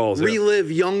to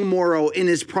relive young Morrow in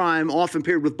his prime, often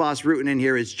paired with Boss Rutan in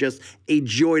here, is just a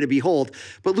joy to behold.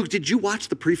 But Luke, did you watch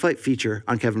the pre-fight feature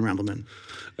on Kevin Randleman?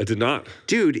 I did not.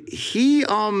 Dude, he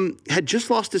had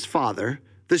just lost his father.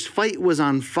 This fight was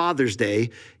on Father's Day.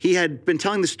 He had been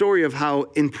telling the story of how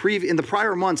in the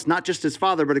prior months, not just his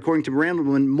father, but according to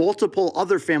Randleman, multiple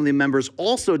other family members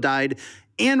also died.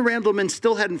 And Randleman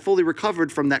still hadn't fully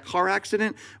recovered from that car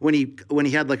accident when he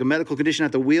had like a medical condition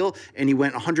at the wheel and he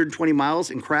went 120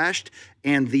 miles and crashed,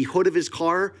 and the hood of his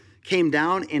car came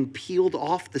down and peeled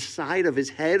off the side of his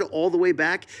head all the way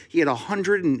back. He had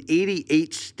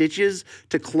 188 stitches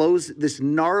to close this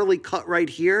gnarly cut right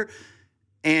here.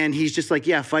 And he's just like,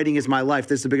 yeah, fighting is my life.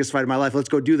 This is the biggest fight of my life. Let's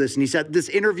go do this. And he said this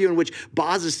interview in which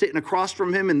Boz is sitting across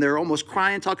from him and they're almost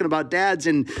crying, talking about dads.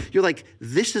 And you're like,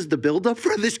 this is the buildup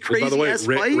for this crazy-ass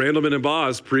fight? Randleman and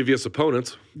Boz, previous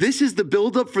opponents. This is the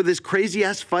buildup for this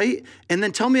crazy-ass fight? And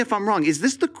then tell me if I'm wrong. Is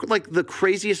this the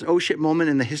craziest oh shit moment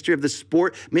in the history of the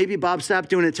sport? Maybe Bob Sapp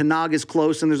doing it to Nog is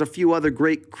close, and there's a few other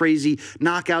great, crazy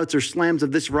knockouts or slams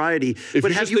of this variety. If you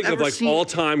just think of like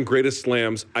all-time greatest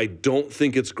slams, I don't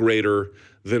think it's greater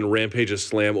than Rampage's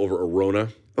slam over Arona.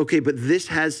 Okay, but this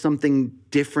has something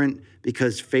different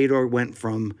because Fedor went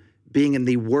from being in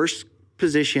the worst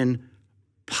position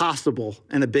possible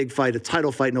in a big fight, a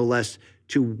title fight no less,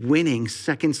 to winning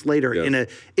seconds later.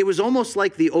 Yes. It was almost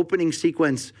like the opening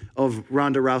sequence of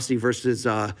Ronda Rousey versus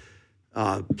Kat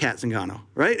Zingano,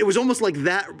 right? It was almost like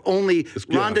that, only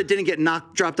Ronda didn't get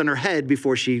dropped on her head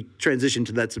before she transitioned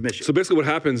to that submission. So basically what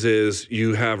happens is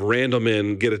you have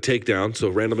Randleman get a takedown. So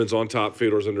Randleman's on top,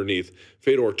 Fedor's underneath.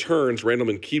 Fedor turns,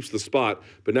 Randleman keeps the spot,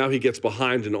 but now he gets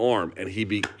behind an arm, and he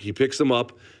picks him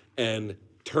up and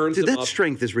turns him up. That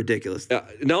strength is ridiculous.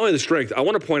 Not only the strength, I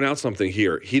want to point out something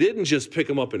here. He didn't just pick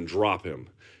him up and drop him.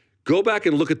 Go back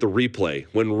and look at the replay.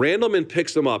 When Randleman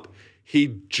picks him up,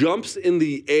 he jumps in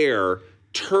the air,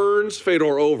 turns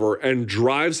Fedor over, and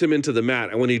drives him into the mat.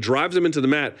 And when he drives him into the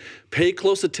mat, pay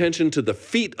close attention to the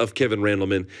feet of Kevin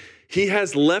Randleman. He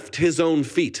has left his own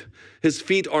feet. His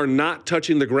feet are not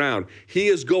touching the ground. He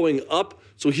is going up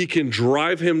so he can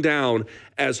drive him down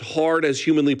as hard as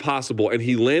humanly possible. And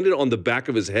he landed on the back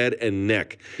of his head and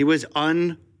neck. He was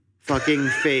fucking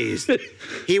phased.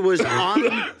 He was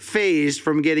unfazed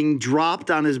from getting dropped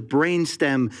on his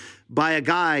brainstem by a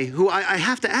guy who, I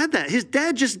have to add that, his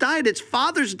dad just died. It's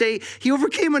Father's Day. He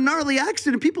overcame a gnarly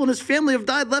accident. People in his family have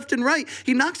died left and right.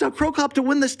 He knocks out Crow Cop to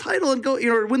win this title and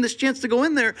or win this chance to go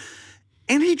in there.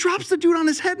 And he drops the dude on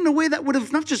his head in a way that would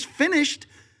have not just finished,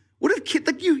 would have,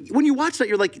 like when you watch that,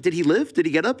 you're like, did he live? Did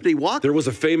he get up? Did he walk? There was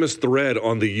a famous thread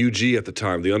on the UG at the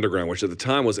time, the Underground, which at the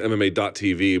time was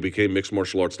MMA.tv, it became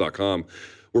mixedmartialarts.com,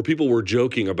 where people were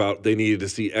joking about they needed to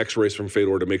see x-rays from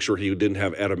Fedor to make sure he didn't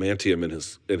have adamantium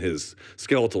in his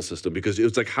skeletal system, because it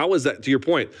was like, how is that, to your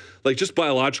point, like just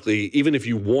biologically, even if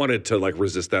you wanted to like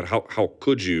resist that, how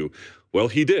could you? Well,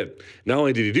 he did. Not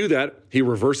only did he do that, he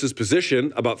reverses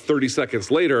position about 30 seconds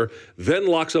later, then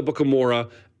locks up a Kimura,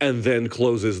 and then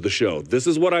closes the show. This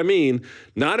is what I mean.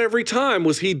 Not every time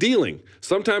was he dealing.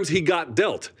 Sometimes he got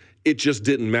dealt. It just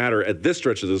didn't matter at this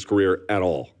stretch of his career at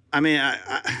all. I mean,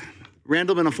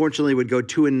 Randleman, unfortunately, would go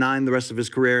 2-9 the rest of his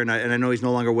career, and I know he's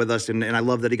no longer with us, and I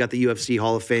love that he got the UFC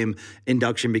Hall of Fame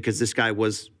induction, because this guy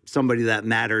was somebody that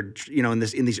mattered, you know, in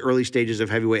these early stages of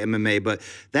heavyweight MMA. But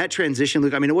that transition,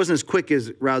 look, I mean, it wasn't as quick as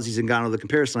Rousey Zingano, the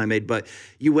comparison I made, but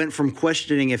you went from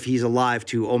questioning if he's alive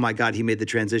to, oh my God, he made the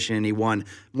transition and he won.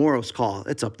 Moro's call,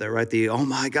 it's up there, right? The, oh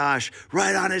my gosh,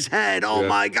 right on his head, oh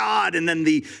my God. And then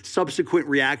the subsequent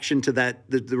reaction to that,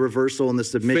 the reversal and the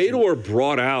submission. Fedor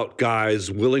brought out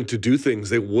guys willing to do things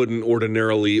they wouldn't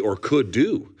ordinarily or could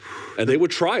do, and they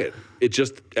would try it. It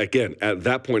just, again, at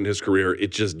that point in his career,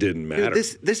 it just didn't matter.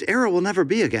 Dude, this era will never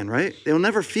be again, right? It'll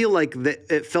never feel like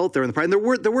it felt there in the prime. There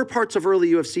were parts of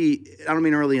early UFC, I don't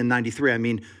mean early in 93, I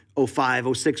mean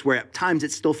 05, 06, where at times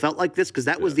it still felt like this, because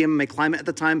that was the MMA climate at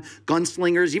the time.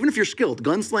 Gunslingers, even if you're skilled,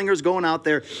 gunslingers going out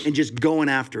there and just going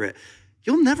after it.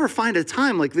 You'll never find a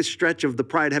time like this stretch of the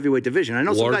Pride heavyweight division. I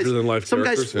know some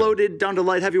guys floated down to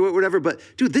light heavyweight, whatever, but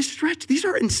dude, this stretch, these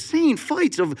are insane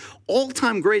fights of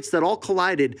all-time greats that all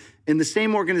collided in the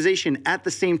same organization at the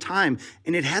same time,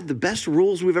 and it had the best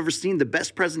rules we've ever seen, the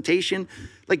best presentation.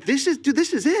 Like, this is it.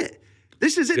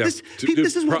 This is it.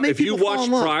 This is what made people fall in love. If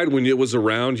you watched Pride when it was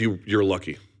around, you're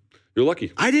lucky. You're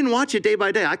lucky. I didn't watch it day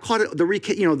by day. I caught it,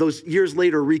 those years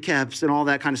later recaps and all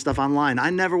that kind of stuff online.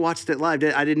 I never watched it live.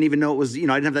 I didn't even know it was, I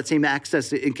didn't have that same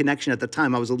access and connection at the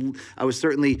time. I was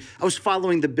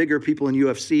following the bigger people in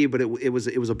UFC, but it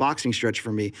was a boxing stretch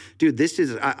for me. Dude, this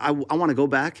is, I want to go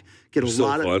back, get a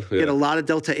lot of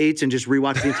Delta 8s and just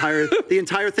rewatch the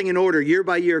entire thing in order, year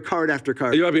by year, card after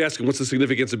card. You might be asking, what's the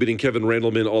significance of beating Kevin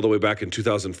Randleman all the way back in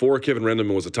 2004? Kevin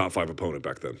Randleman was a top 5 opponent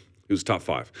back then. He was top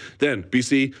 5. Then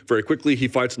BC, very quickly, he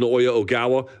fights Naoya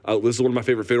Ogawa. This is one of my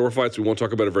favorite Fedor fights. We won't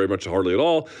talk about it very much, hardly at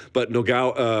all. But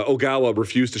Ogawa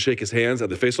refused to shake his hands at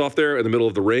the face-off there in the middle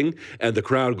of the ring, and the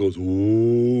crowd goes,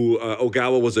 ooh.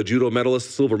 Ogawa was a judo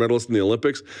medalist, silver medalist in the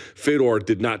Olympics. Fedor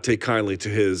did not take kindly to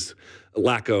his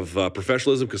lack of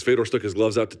professionalism because Fedor stuck his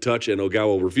gloves out to touch and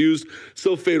Ogawa refused.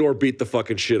 So Fedor beat the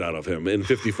fucking shit out of him in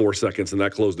 54 seconds, and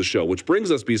that closed the show, which brings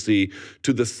us, BC,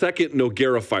 to the second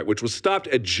Nogueira fight, which was stopped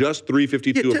at just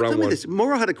 3:52 of round 1.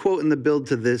 Moro had a quote in the build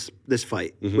to this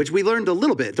fight, which we learned a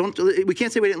little bit. We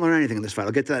can't say we didn't learn anything in this fight.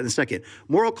 I'll get to that in a second.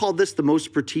 Moro called this the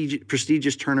most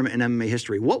prestigious tournament in MMA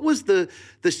history. What was the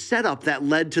setup that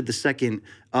led to the second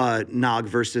Nog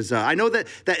versus? I know that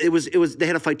it was they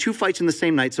had to fight 2 fights in the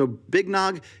same night. So Big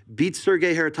Nog beats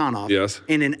Sergey Haritonov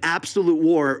in an absolute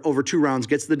war over 2 rounds,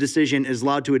 gets the decision, is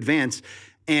allowed to advance.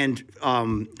 And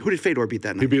who did Fedor beat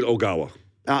that night? He beat Ogawa.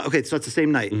 Okay, so it's the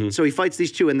same night. So he fights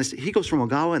these 2, and he goes from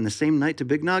Ogawa in the same night to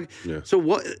Big Nog. Yeah. So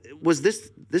what was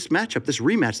this matchup, this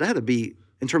rematch? That had to be,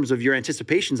 in terms of your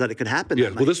anticipations that it could happen.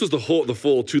 Yeah, well, this was the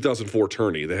full 2004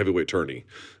 tourney, the heavyweight tourney,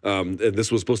 and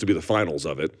this was supposed to be the finals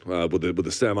of it, with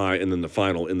the semi and then the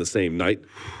final in the same night,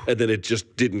 and then it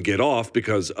just didn't get off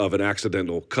because of an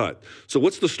accidental cut. So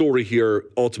what's the story here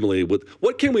ultimately?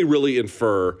 What can we really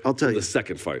infer from the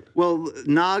second fight? Well,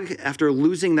 Nog, after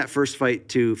losing that first fight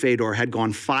to Fedor, had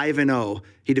gone 5-0.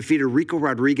 He defeated Rico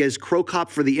Rodriguez, Cro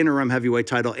Cop for the interim heavyweight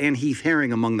title, and Heath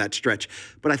Herring among that stretch.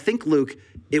 But I think, Luke,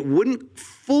 it wouldn't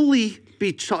fully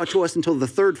be taught to us until the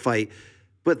third fight,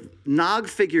 but Nog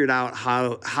figured out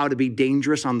how to be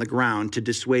dangerous on the ground to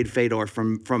dissuade Fedor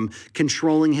from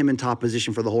controlling him in top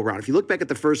position for the whole round. If you look back at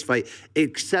the first fight,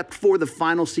 except for the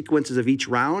final sequences of each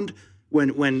round,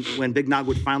 when Big Nog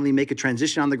would finally make a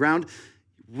transition on the ground,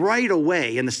 right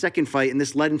away in the second fight, and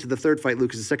this led into the third fight, Luke,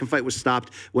 because the second fight was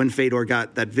stopped when Fedor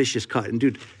got that vicious cut. And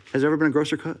dude, has there ever been a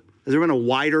grosser cut? Has there been a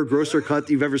wider, grosser cut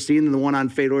that you've ever seen than the one on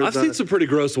Fedor? I've seen some pretty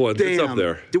gross ones. Damn. It's up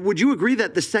there. Would you agree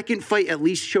that the second fight at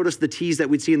least showed us the tease that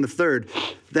we'd see in the third,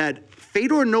 that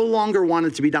Fedor no longer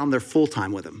wanted to be down there full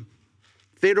time with him?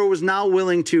 Fedor was now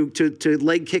willing to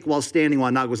leg kick while standing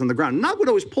while Nog was on the ground. Nog would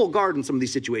always pull guard in some of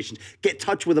these situations, get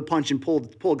touched with a punch and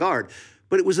pull guard.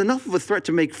 But it was enough of a threat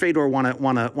to make Fedor want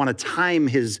to time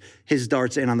his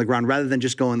darts in on the ground rather than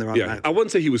just go in there. Yeah, I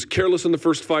wouldn't say he was careless in the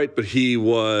first fight, but he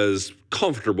was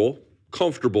comfortable,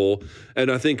 and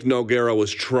I think Nogueira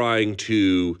was trying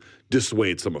to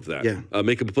dissuade some of that. Yeah.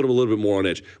 Put him a little bit more on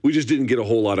edge. We just didn't get a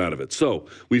whole lot out of it. So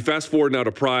we fast forward now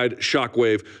to Pride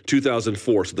Shockwave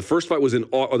 2004. So the first fight was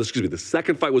the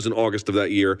second fight was in August of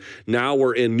that year. Now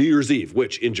we're in New Year's Eve,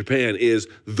 which in Japan is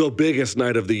the biggest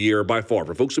night of the year by far.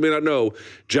 For folks who may not know,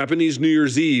 Japanese New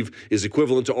Year's Eve is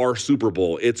equivalent to our Super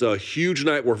Bowl. It's a huge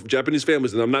night where Japanese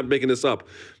families, and I'm not making this up,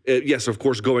 yes, of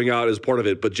course, going out is part of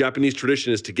it, but Japanese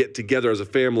tradition is to get together as a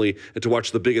family and to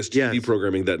watch the biggest TV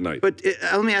programming that night. But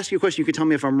let me ask you a question. You can tell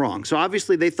me if I'm wrong. So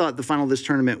obviously they thought the final of this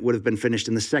tournament would have been finished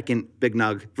in the second Big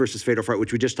Nog versus Fedor fight,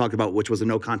 which we just talked about, which was a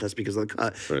no contest because of the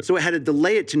cut. Right. So it had to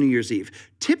delay it to New Year's Eve.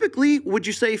 Typically, would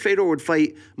you say Fedor would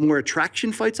fight more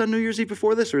attraction fights on New Year's Eve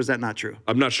before this, or is that not true?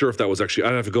 I'm not sure if that was actually,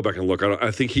 I'd have to go back and look. I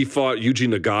think he fought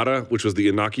Yuji Nagata, which was the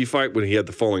Inaki fight when he had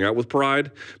the falling out with Pride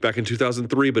back in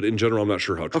 2003, but in general, I'm not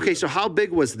sure how true. Okay, so how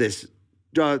big was this?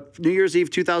 New Year's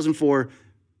Eve 2004,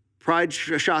 Pride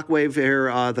Shockwave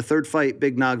here, the third fight,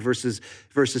 Big Nog versus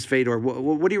Fedor.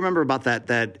 What do you remember about that?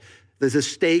 That there's the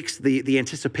stakes, the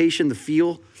anticipation, the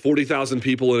feel? 40,000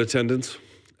 people in attendance.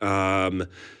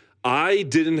 I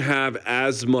didn't have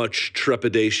as much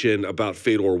trepidation about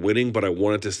Fedor winning, but I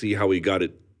wanted to see how he got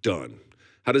it done.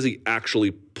 How does he actually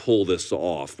pull this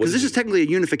off? Because this is technically a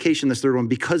unification, this third one,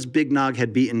 because Big Nog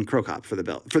had beaten Cro Cop for the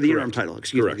belt, for the interim title.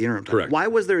 Excuse me, the interim title. Correct. Why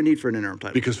was there a need for an interim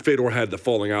title? Because Fedor had the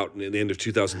falling out in the end of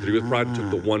 2003 with Pride,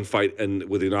 took the one fight and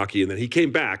with Inaki, and then he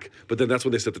came back, but then that's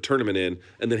when they set the tournament in,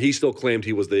 and then he still claimed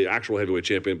he was the actual heavyweight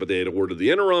champion, but they had awarded the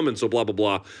interim, and so blah, blah,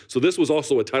 blah. So this was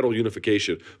also a title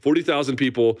unification. 40,000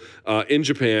 people in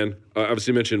Japan.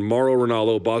 Obviously mentioned Mauro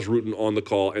Ranallo, Bas Rutten on the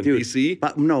call, and BC.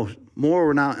 But no,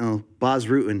 Mauro Ranallo, Bas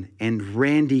Rutten, and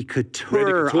Randy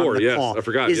Couture on the yes, call. I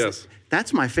forgot, yes.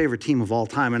 That's my favorite team of all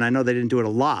time, and I know they didn't do it a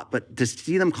lot, but to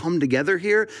see them come together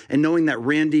here and knowing that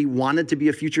Randy wanted to be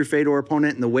a future Fedor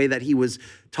opponent and the way that he was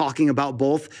talking about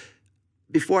both.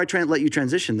 Before I let you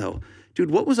transition, though,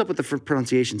 dude, what was up with the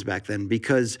pronunciations back then?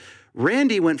 Because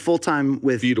Randy went full-time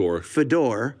with Fedor,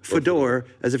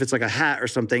 as if it's like a hat or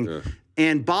something,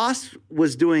 and Boss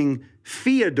was doing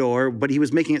Fyodor, but he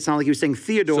was making it sound like he was saying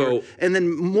Theodore, and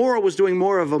then Mauro was doing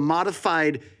more of a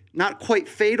modified not quite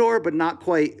Fedor, but not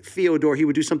quite Fyodor. He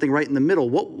would do something right in the middle.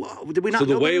 What did we not So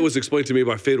the know way that? it was explained to me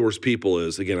by Fedor's people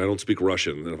is, again, I don't speak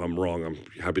Russian, and if I'm wrong, I'm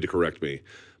happy to correct me.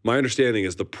 My understanding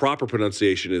is the proper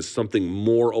pronunciation is something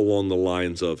more along the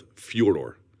lines of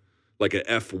Fyodor, like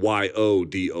a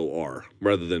Fyodor,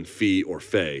 rather than Fee or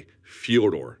Fey,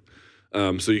 Fyodor.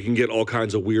 So you can get all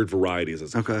kinds of weird varieties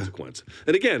as a consequence.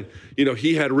 And again,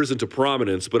 he had risen to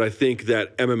prominence, but I think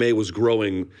that MMA was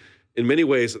growing. In many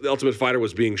ways, The Ultimate Fighter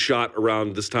was being shot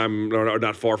around this time, or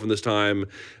not far from this time.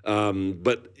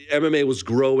 But MMA was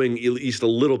growing at least a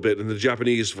little bit. And the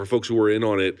Japanese, for folks who were in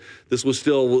on it, this was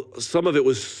still, some of it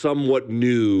was somewhat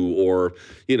new or,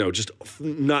 just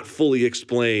not fully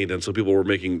explained. And so people were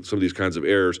making some of these kinds of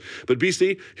errors. But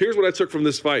BC, here's what I took from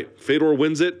this fight. Fedor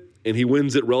wins it, and he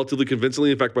wins it relatively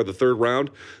convincingly. In fact, by the third round.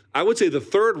 I would say the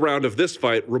third round of this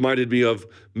fight reminded me of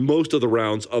most of the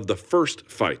rounds of the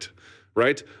first fight.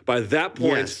 Right? By that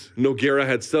point, Nogueira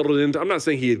had settled into, I'm not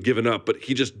saying he had given up, but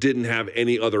he just didn't have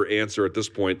any other answer at this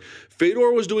point.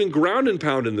 Fedor was doing ground and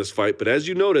pound in this fight, but as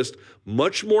you noticed,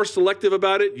 much more selective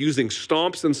about it, using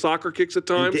stomps and soccer kicks at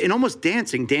times. And almost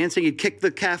dancing. He'd kick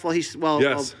the calf while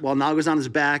Nog was on his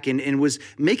back and was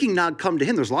making Nog come to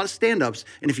him. There's a lot of stand-ups.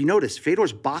 And if you notice,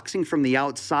 Fedor's boxing from the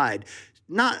outside.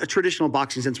 Not a traditional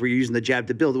boxing sense where you're using the jab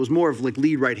to build. It was more of like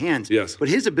lead right hands. Yes. But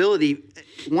his ability,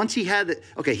 once he had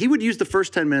he would use the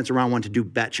first 10 minutes of round one to do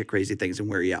batshit crazy things and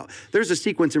wear you out. There's a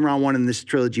sequence in round one in this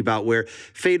trilogy bout where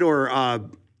Fedor,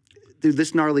 through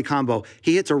this gnarly combo,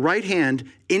 he hits a right hand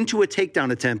into a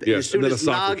takedown attempt. Yes, and as soon and then as a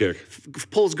soccer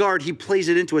kick. Pulls guard, he plays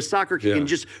it into a soccer kick and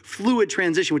just fluid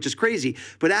transition, which is crazy.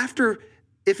 But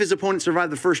if his opponent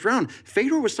survived the first round,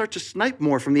 Fedor would start to snipe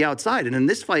more from the outside. And in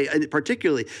this fight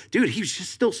particularly, dude, he was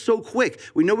just still so quick.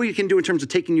 We know what he can do in terms of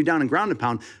taking you down and ground and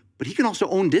pound, but he can also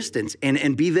own distance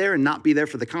and be there and not be there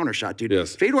for the counter shot, dude.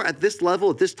 Yes. Fedor at this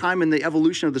level, at this time in the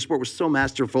evolution of the sport, was so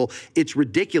masterful. It's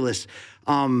ridiculous.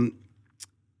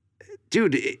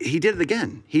 Dude, he did it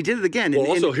again. Well,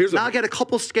 also, Nog had a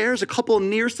couple scares, a couple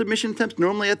near submission attempts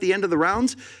normally at the end of the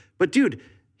rounds. But, dude,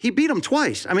 he beat him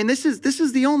twice. I mean, this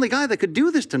is the only guy that could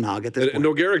do this to Nog at this point. And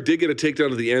Nogueira did get a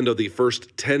takedown at the end of the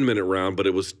first 10-minute round, but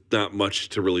it was not much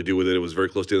to really do with it. It was very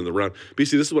close to the end of the round.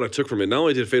 BC, this is what I took from it. Not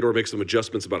only did Fedor make some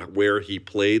adjustments about where he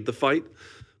played the fight,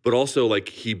 but also,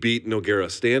 he beat Nogueira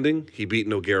standing. He beat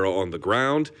Nogueira on the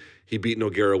ground. He beat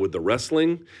Nogueira with the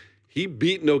wrestling. He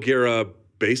beat Nogueira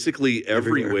basically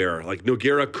everywhere. Like,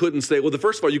 Nogueira couldn't say, well, the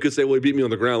first fight you could say, well, he beat me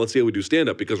on the ground. Let's see how we do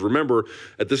stand-up. Because remember,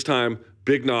 at this time,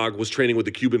 Big Nog was training with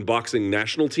the Cuban boxing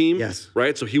national team. Yes.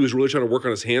 Right? So he was really trying to work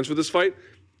on his hands for this fight.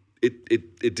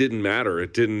 It didn't matter.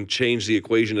 It didn't change the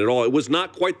equation at all. It was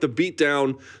not quite the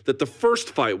beatdown that the first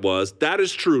fight was. That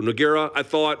is true. Nogueira, I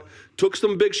thought, took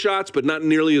some big shots, but not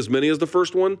nearly as many as the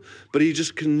first one. But he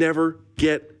just can never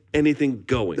get anything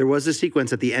going. There was a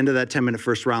sequence at the end of that 10-minute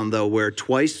first round, though, where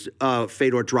twice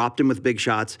Fedor dropped him with big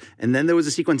shots. And then there was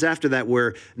a sequence after that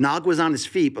where Nog was on his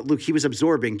feet, but Luke, he was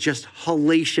absorbing just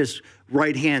hellacious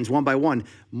right hands one by one.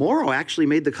 Morrow actually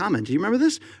made the comment. Do you remember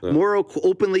this? Yeah. Morrow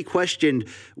openly questioned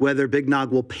whether Big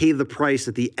Nog will pay the price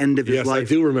at the end of his life. I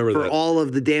do remember for all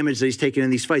of the damage that he's taken in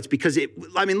these fights. Because,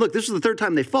 look, this was the third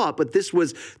time they fought, but this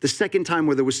was the second time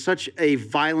where there was such a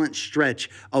violent stretch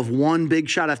of one big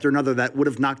shot after another that would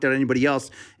have knocked out anybody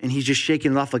else, and he's just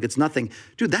shaking it off like it's nothing.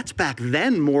 Dude, that's back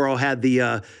then Morrow had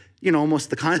the, almost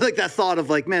the kind of like that thought of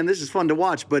like, man, this is fun to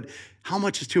watch, but how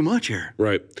much is too much here?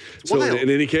 Right. So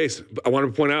in any case, I want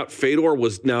to point out, Fedor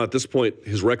was now at this point,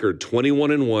 his record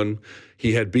 21-1.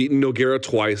 He had beaten Nogueira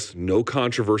twice. No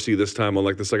controversy this time,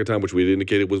 unlike the second time, which we had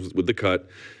indicated was with the cut.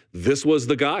 This was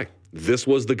the guy. This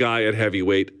was the guy at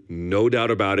heavyweight, no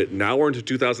doubt about it. Now we're into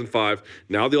 2005.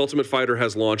 Now the Ultimate Fighter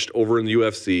has launched over in the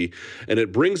UFC. And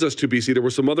it brings us to BC. There were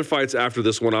some other fights after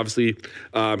this one. Obviously,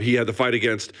 he had the fight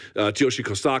against Tyoshi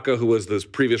Kosaka, who was this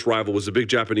previous rival, was a big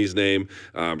Japanese name.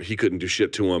 He couldn't do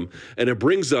shit to him. And it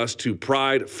brings us to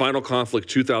Pride Final Conflict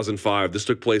 2005. This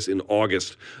took place in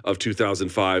August of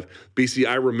 2005. BC,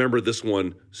 I remember this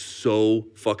one so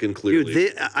fucking clearly.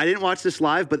 Dude, I didn't watch this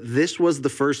live, but this was the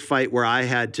first fight where I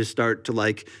had to start to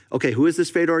like, okay, who is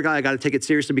this Fedor guy? I got to take it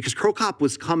seriously because Krokop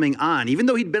was coming on. Even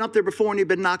though he'd been up there before and he'd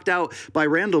been knocked out by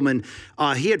Randleman,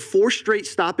 he had 4 straight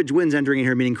stoppage wins entering in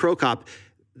here, meaning Krokop.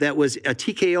 That was a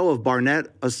TKO of Barnett,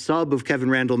 a sub of Kevin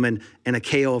Randleman, and a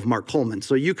KO of Mark Coleman.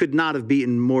 So you could not have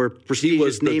beaten more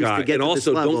prestigious names to get to this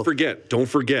level. And also, don't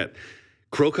forget,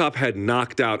 Krokop had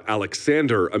knocked out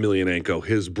Alexander Emelianenko,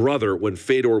 his brother, when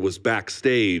Fedor was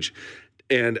backstage.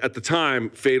 And at the time,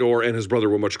 Fedor and his brother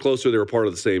were much closer. They were part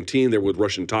of the same team. They were with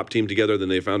Russian top team together. Then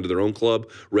they founded their own club,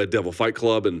 Red Devil Fight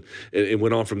Club, and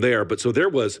went on from there. But so there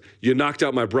was, you knocked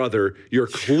out my brother. You're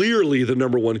clearly the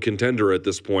number one contender at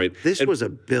this point. This was a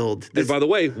build. And by the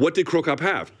way, what did Krokop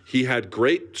have? He had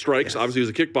great strikes. Yes. Obviously, he was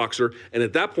a kickboxer. And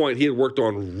at that point, he had worked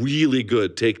on really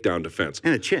good takedown defense.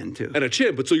 And a chin, too. And a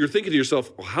chin. But so you're thinking to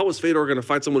yourself, well, how is Fedor going to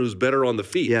fight someone who's better on the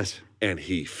feet? Yes. And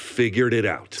he figured it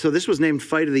out. So this was named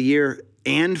Fight of the Year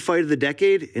and Fight of the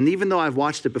Decade. And even though I've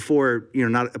watched it before,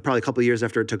 not probably a couple of years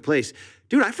after it took place,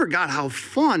 dude, I forgot how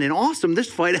fun and awesome this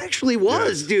fight actually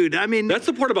was, dude. I mean, that's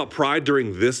the part about Pride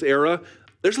during this era.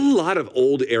 There's a lot of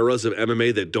old eras of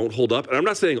MMA that don't hold up. And I'm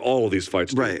not saying all of these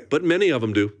fights do, right, but many of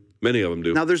them do. Many of them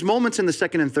do. Now, there's moments in the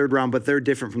second and third round, but they're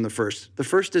different from the first. The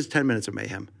first is 10 minutes of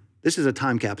mayhem. This is a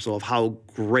time capsule of how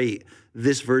great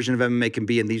this version of MMA can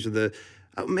be. And these are the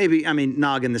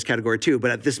Nog in this category too,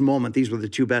 but at this moment, these were the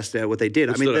two best at what they did.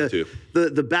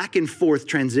 The back and forth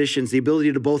transitions, the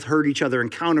ability to both hurt each other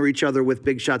and counter each other with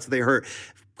big shots that they hurt.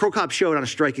 Krokop showed on a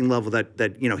striking level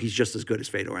that he's just as good as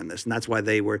Fedor in this, and that's why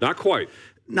they were not quite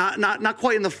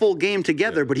in the full game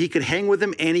together, but he could hang with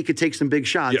him and he could take some big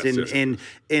shots. And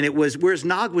it was, whereas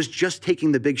Nog was just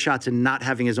taking the big shots and not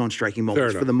having his own striking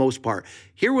moments for the most part.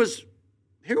 Here was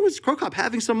Krokop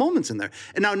having some moments in there,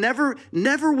 and now never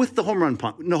with the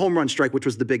home run strike, which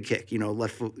was the big kick,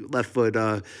 left foot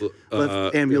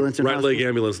ambulance, and right leg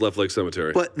ambulance, left leg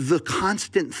cemetery. But the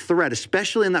constant threat,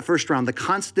 especially in that first round, the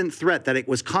constant threat that it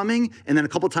was coming, and then a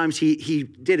couple times he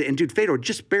did it, and dude, Fedor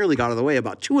just barely got out of the way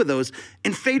about two of those,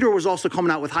 and Fedor was also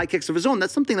coming out with high kicks of his own.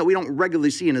 That's something that we don't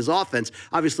regularly see in his offense.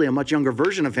 Obviously, a much younger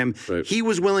version of him. Right. He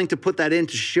was willing to put that in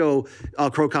to show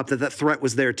Krokop that threat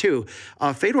was there too.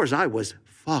 Fedor's eye was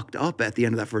fucked up at the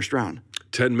end of that first round.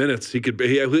 10 minutes. He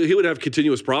would have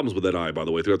continuous problems with that eye, by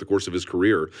the way, throughout the course of his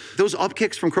career. Those up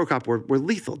kicks from Krokop were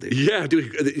lethal, dude. Yeah,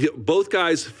 dude. Both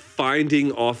guys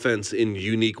finding offense in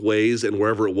unique ways and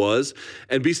wherever it was.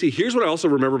 And BC, here's what I also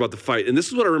remember about the fight. And this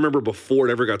is what I remember before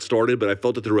it ever got started, but I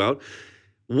felt it throughout.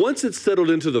 Once it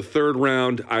settled into the third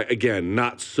round, again,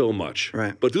 not so much.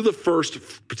 Right. But through the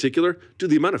first particular, dude,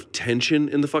 the amount of tension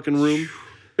in the fucking room.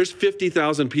 There's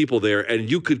 50,000 people there, and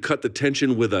you could cut the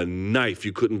tension with a knife.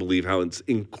 You couldn't believe how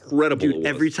incredible it was.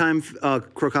 Every time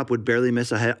Krokop would barely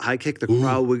miss a high kick, the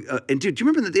crowd would. And dude, do you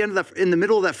remember at the end of in the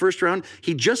middle of that first round,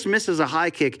 he just misses a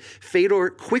high kick. Fedor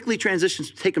quickly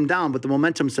transitions to take him down, but the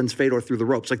momentum sends Fedor through the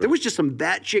ropes. There was just some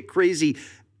batshit crazy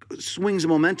swings of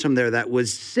momentum there that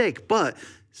was sick. But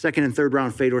second and third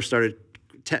round, Fedor started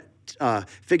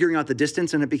figuring out the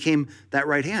distance, and it became that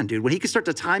right hand, dude. When he could start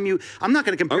to time you, I'm not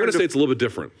going to compare. I'm going to say it's a little bit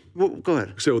different. Well, go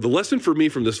ahead. So the lesson for me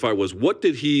from this fight was, what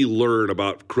did he learn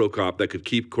about Krokop that could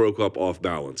keep Krokop off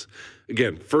balance?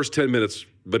 Again, first 10 minutes,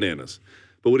 bananas.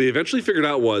 But what he eventually figured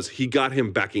out was he got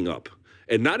him backing up.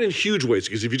 And not in huge ways,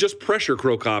 because if you just pressure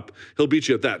Krokop, he'll beat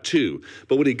you at that too.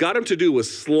 But what he got him to do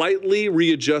was slightly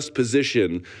readjust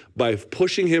position by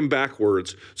pushing him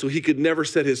backwards so he could never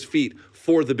set his feet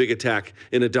for the big attack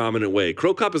in a dominant way.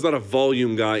 Krokop is not a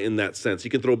volume guy in that sense. He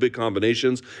can throw big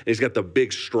combinations, and he's got the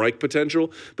big strike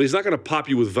potential, but he's not going to pop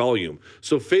you with volume.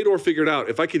 So Fedor figured out,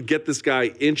 if I could get this guy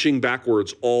inching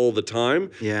backwards all the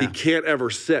time, he can't ever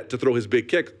set to throw his big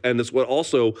kick. And it's what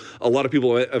also a lot of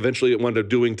people eventually wound up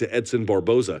doing to Edson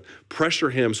Barboza. Pressure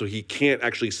him so he can't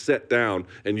actually set down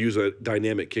and use a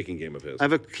dynamic kicking game of his. I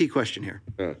have a key question here.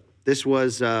 This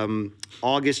was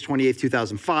August 28th,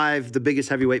 2005, the biggest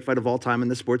heavyweight fight of all time in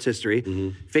the sport's history.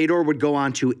 Mm-hmm. Fedor would go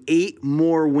on to 8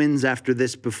 more wins after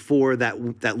this before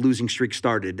that losing streak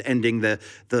started, ending the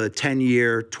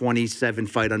 10-year,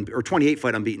 28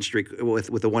 fight unbeaten streak with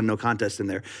a 1-0 contest in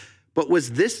there. But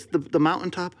was this the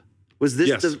mountaintop? Was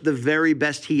this the very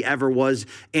best he ever was?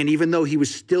 And even though he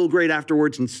was still great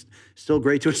afterwards and still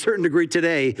great to a certain degree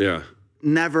today,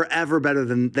 never ever better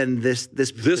than this.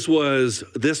 This was.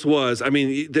 I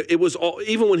mean, it was all.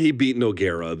 Even when he beat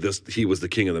Nogueira, he was the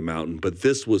king of the mountain. But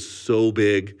this was so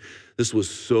big. This was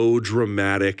so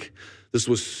dramatic. This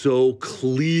was so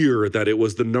clear that it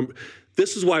was the number.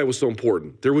 This is why it was so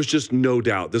important. There was just no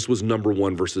doubt this was number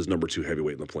 1 versus number 2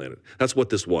 heavyweight on the planet. That's what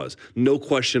this was. No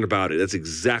question about it. That's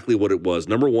exactly what it was.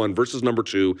 Number 1 versus number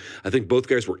 2. I think both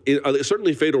guys were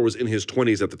certainly Fedor was in his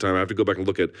 20s at the time. I have to go back and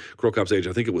look at Krokop's age.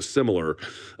 I think it was similar.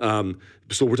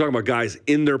 So we're talking about guys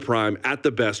in their prime at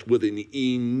the best with an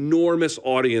enormous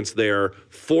audience there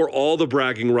for all the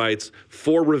bragging rights,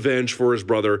 for revenge for his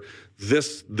brother.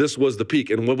 This was the peak.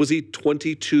 And what was he?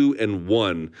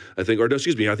 22-1, I think. Or no,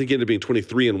 excuse me. I think he ended up being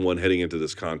 23-1 heading into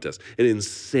this contest. An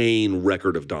insane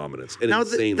record of dominance. Now,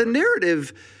 the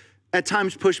narrative at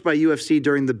times pushed by UFC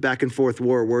during the back and forth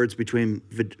war of words between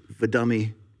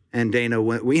Vidummy and Dana,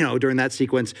 during that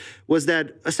sequence, was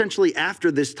that essentially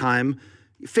after this time,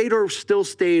 Fedor still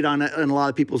stayed on a lot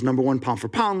of people's number one pound for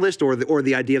pound list, or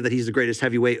the idea that he's the greatest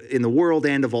heavyweight in the world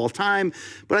and of all time.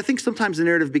 But I think sometimes the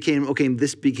narrative became,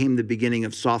 this became the beginning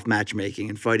of soft matchmaking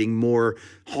and fighting more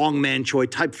Hong Man Choi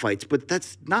type fights. But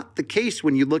that's not the case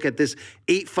when you look at this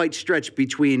 8-fight stretch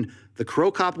between the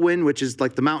Crow Cop win, which is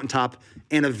like the mountaintop,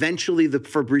 and eventually the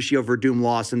Fabricio Verdum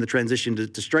loss and the transition to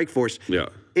Strikeforce. Yeah.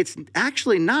 It's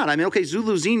actually not. I mean,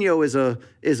 Zuluzinho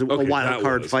is a wild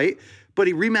card fight. But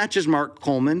he rematches Mark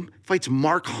Coleman, fights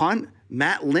Mark Hunt,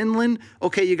 Matt Lindland.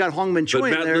 Okay, you got Hong Man Choi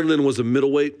in there. But Matt Lindland was a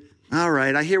middleweight. All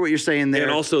right, I hear what you're saying there. And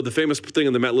also, the famous thing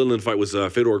in the Matt Lindland fight was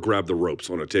Fedor grabbed the ropes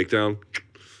on a takedown.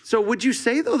 So would you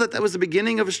say, though, that was the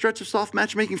beginning of a stretch of soft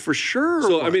matchmaking for sure?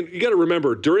 So, I mean, you got to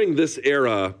remember, during this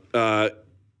era,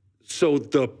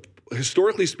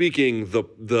 historically speaking,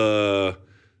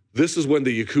 this is when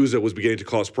the Yakuza was beginning to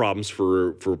cause problems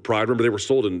for Pride. Remember, they were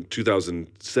sold in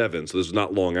 2007, so this was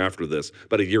not long after this,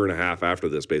 about a year and a half after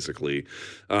this, basically.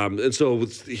 And so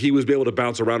he was able to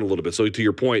bounce around a little bit. So to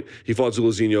your point, he fought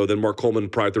Zuluzinho, then Mark Coleman,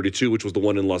 Pride 32, which was the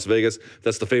one in Las Vegas.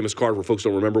 That's the famous card where folks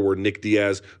don't remember, where Nick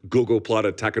Diaz, Gogo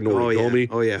Plata, Takanori Gomi.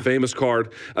 Oh, yeah. Famous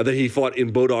card. Then he fought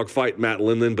in Bodog fight Matt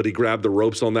Lindland, but he grabbed the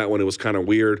ropes on that one. It was kind of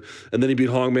weird. And then he beat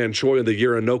Hong Man Choi in the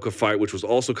Uranoka fight, which was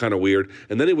also kind of weird.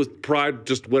 And then Pride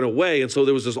just went away, and so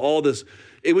there was just all this.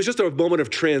 It was just a moment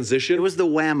of transition. It was the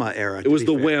WAMA era. It was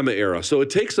the WAMA era. So it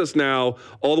takes us now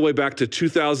all the way back to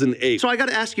 2008. So I got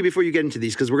to ask you before you get into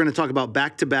these, because we're going to talk about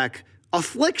back-to-back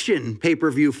Affliction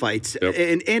pay-per-view fights,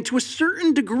 and to a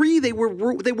certain degree, they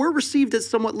were received as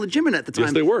somewhat legitimate at the time.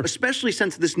 Yes, they were. Especially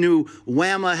since this new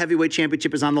WAMA heavyweight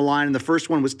championship is on the line, and the first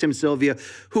one was Tim Sylvia,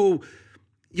 who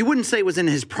you wouldn't say was in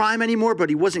his prime anymore, but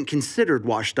he wasn't considered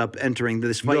washed up entering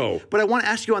this fight. No. But I want to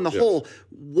ask you on the whole,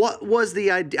 what was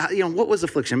the idea? What was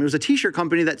Affliction? I mean, it was a T-shirt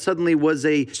company that suddenly was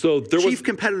a chief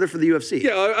competitor for the UFC.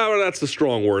 Yeah, that's the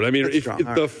strong word. I mean, I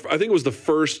think it was the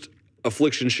first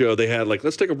Affliction show they had,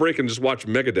 let's take a break and just watch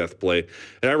Megadeth play.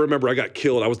 And I remember I got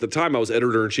killed. I was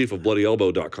editor-in-chief of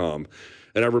BloodyElbow.com.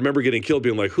 And I remember getting killed,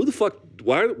 being like, who the fuck,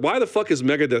 why the fuck is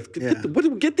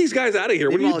Megadeth? Get these guys out of here.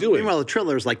 What are you doing? Meanwhile, the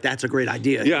Triller's like, that's a great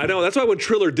idea. Yeah, I know. That's why when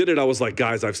Triller did it, I was like,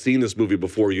 guys, I've seen this movie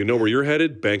before. You know where you're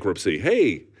headed? Bankruptcy.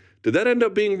 Hey, did that end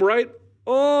up being right?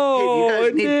 Oh,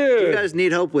 hey, do you guys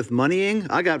need help with moneying?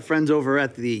 I got friends over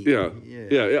at the...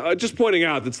 Yeah. Just pointing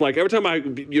out, it's like every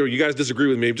time you guys disagree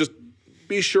with me, just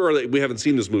be sure that we haven't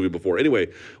seen this movie before. Anyway,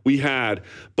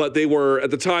 but they were,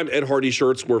 at the time, Ed Hardy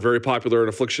shirts were very popular, and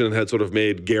Affliction had sort of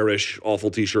made garish,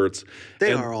 awful T-shirts.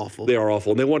 They are awful. They are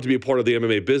awful, and they wanted to be a part of the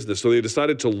MMA business, so they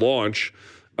decided to launch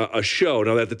a show.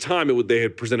 Now, at the time, they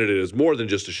had presented it as more than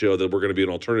just a show, that we're going to be an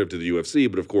alternative to the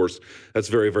UFC, but of course, that's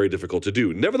very, very difficult to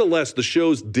do. Nevertheless, the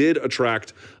shows did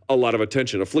attract a lot of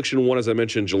attention. Affliction won, as I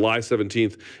mentioned, July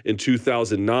 17th in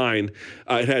 2009.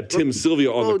 It had Tim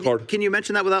Sylvia on the card. Can you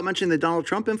mention that without mentioning the Donald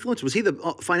Trump influence? Was he the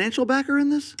financial backer in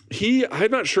this?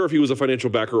 I'm not sure if he was a financial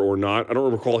backer or not. I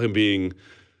don't recall him being...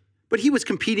 But he was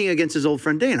competing against his old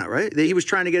friend Dana, right? He was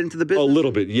trying to get into the business? A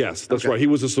little bit, yes. That's right. He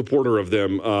was a supporter of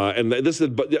them. And this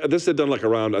had done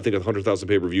around, I think, 100,000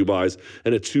 pay-per-view buys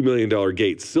and a $2 million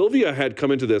gate. Sylvia had come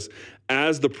into this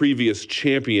as the previous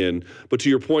champion. But to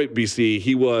your point, BC,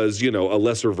 he was, a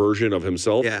lesser version of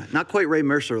himself. Yeah, not quite Ray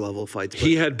Mercer level fights.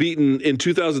 He had beaten, in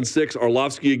 2006,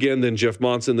 Arlovsky again, then Jeff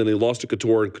Monson, then he lost to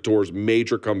Couture in Couture's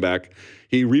major comeback.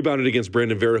 He rebounded against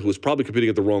Brandon Vera, who was probably competing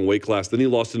at the wrong weight class. Then he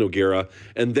lost to Nogueira.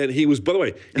 And then he was, by the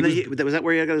way... was that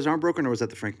where he got his arm broken, or was that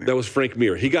the Frank Mir? That was Frank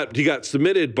Mir. He got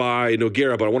submitted by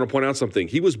Nogueira, but I want to point out something.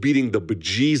 He was beating the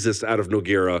bejesus out of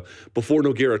Nogueira before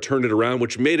Nogueira turned it around,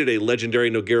 which made it a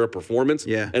legendary Nogueira performance.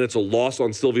 Yeah. And it's a loss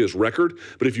on Sylvia's record.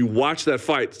 But if you watch that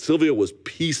fight, Sylvia was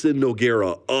piecing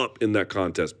Nogueira up in that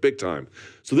contest, big time.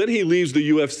 So then he leaves the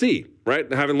UFC, right?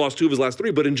 Having lost 2 of his last 3,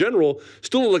 but in general,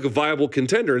 still like a viable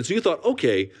contender. And so you thought,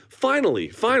 okay, finally,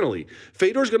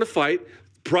 Fedor's going to fight.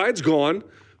 Pride's gone.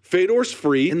 Fedor's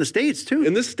free. In the States, too.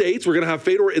 In the States, we're going to have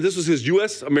Fedor. This was his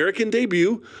U.S.-American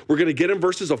debut. We're going to get him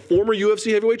versus a former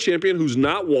UFC heavyweight champion who's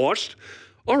not washed.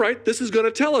 All right, this is going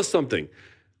to tell us something.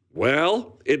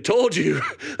 Well, it told you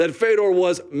that Fedor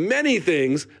was many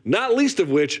things, not least of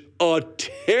which a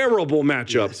terrible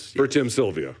matchup for Tim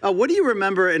Sylvia. What do you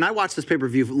remember? And I watched this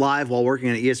pay-per-view live while working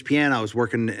at ESPN. I was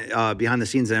working behind the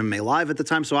scenes at MMA Live at the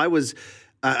time, so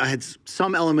I had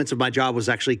some elements of my job was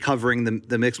actually covering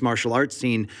the mixed martial arts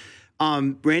scene.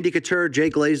 Randy Couture, Jay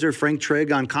Glazer, Frank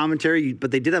Trigg on commentary, but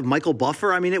they did have Michael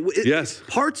Buffer. I mean, yes.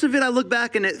 Parts of it, I look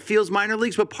back and it feels minor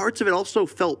leagues, but parts of it also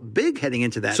felt big heading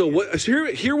into that. So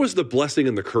here was the blessing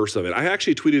and the curse of it. I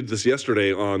actually tweeted this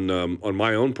yesterday on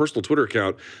my own personal Twitter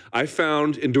account. I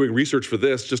found in doing research for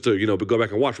this, just to go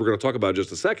back and watch. We're going to talk about in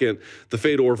just a second the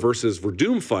Fedor versus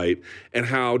Verdum fight and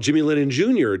how Jimmy Lennon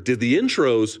Jr. did the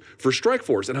intros for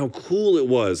Strikeforce and how cool it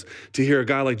was to hear a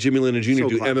guy like Jimmy Lennon Jr.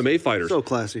 do classy. MMA fighters. So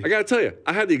classy. I got to tell you,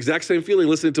 I had the exact same feeling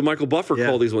listening to Michael Buffer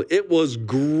call these ones. It was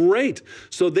great.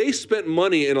 So they spent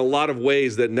money in a lot of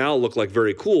ways that now look like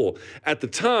very cool. At the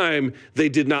time, they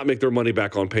did not make their money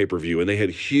back on pay-per-view, and they had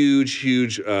huge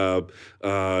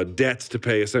debts to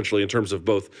pay, essentially, in terms of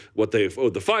both what they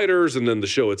owed the fighters and then the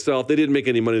show itself. They didn't make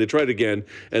any money. They tried again,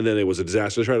 and then it was a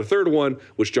disaster. They tried a third one,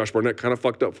 which Josh Barnett kind of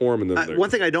fucked up for him. And then one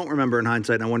thing I don't remember in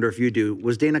hindsight, and I wonder if you do,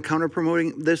 was Dana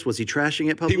counter-promoting this? Was he trashing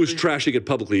it publicly? He was trashing it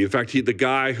publicly. In fact, the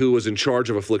guy who was in charge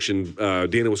of Affliction,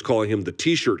 Dana was calling him the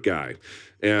T-shirt guy.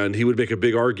 And he would make a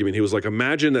big argument. He was like,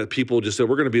 imagine that people just said,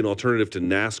 we're going to be an alternative to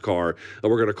NASCAR,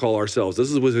 and we're going to call ourselves,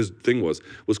 this is what his thing was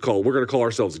called, we're going to call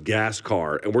ourselves Gas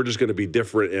Car, and we're just going to be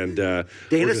different. And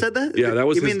Dana said that? Yeah, that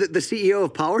was You mean the CEO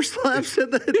of Power Slap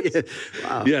said that? Yeah.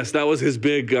 Wow. Yes, that was his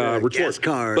big retort. Gas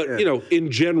Car. But,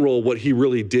 in general, what he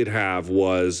really did have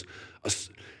was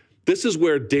this is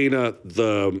where Dana,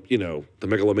 the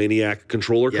megalomaniac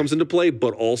controller comes into play,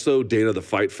 but also Dana, the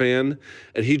fight fan.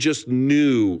 And he just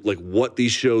knew what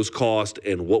these shows cost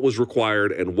and what was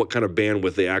required and what kind of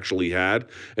bandwidth they actually had.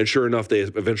 And sure enough, they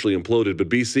eventually imploded. But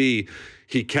BC,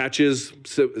 he catches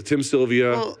Tim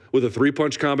Sylvia with a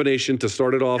 3-punch combination to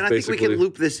start it off, and I basically. think we can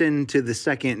loop this into the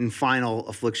second and final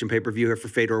Affliction pay-per-view here for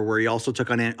Fedor, where he also took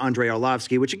on Andrei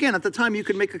Arlovsky, which, again, at the time, you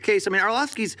could make a case. I mean,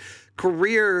 Arlovsky's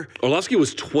career... Arlovsky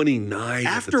was 29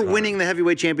 after winning the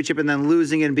heavyweight championship and then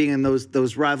losing it and being in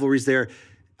those rivalries there.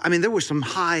 I mean, there were some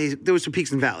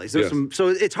peaks and valleys. So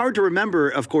it's hard to remember,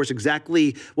 of course,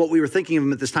 exactly what we were thinking of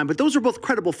him at this time. But those are both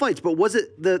credible fights. But was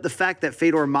it the fact that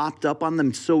Fedor mopped up on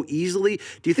them so easily?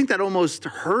 Do you think that almost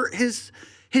hurt his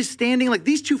standing? Like,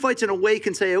 these two fights, in a way,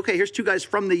 can say, okay, here's two guys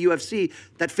from the UFC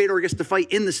that Fedor gets to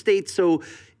fight in the States. So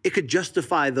it could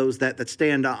justify those that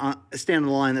stand on the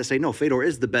line that say, no, Fedor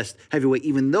is the best heavyweight,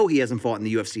 even though he hasn't fought in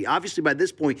the UFC. Obviously, by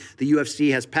this point, the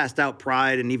UFC has passed out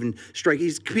Pride and even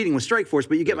he's competing with Strikeforce,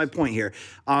 but you get my point here.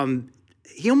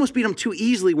 He almost beat him too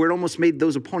easily, where it almost made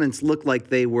those opponents look like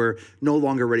they were no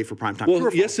longer ready for prime time.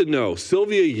 Well, yes and no.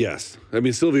 Sylvia, yes. I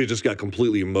mean, Sylvia just got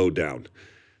completely mowed down.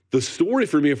 The story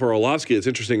for me for Arlovsky, it's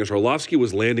interesting, is Arlovsky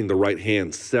was landing the right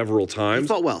hand several times. He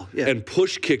fought well, yeah. And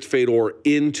push-kicked Fedor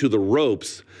into the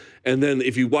ropes. And then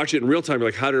if you watch it in real time, you're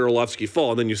like, how did Arlovsky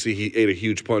fall? And then you see he ate a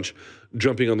huge punch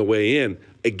jumping on the way in.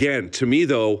 Again, to me,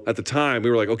 though, at the time, we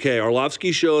were like, okay,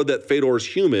 Arlovsky showed that Fedor's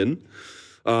human,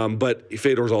 but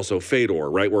Fedor's also Fedor,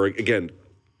 right? Where, again,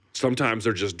 sometimes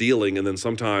they're just dealing, and then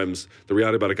sometimes the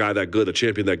reality about a guy that good, a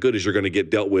champion that good, is you're going to get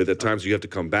dealt with. At times you have to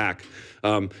come back,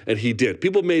 and he did.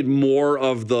 People made more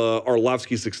of the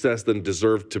Arlovsky success than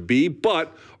deserved to be,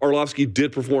 but Arlovsky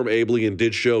did perform ably and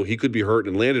did show he could be hurt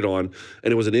and landed on,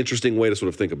 and it was an interesting way to sort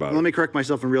of think about it. Let me correct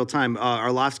myself in real time.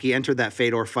 Arlovsky entered that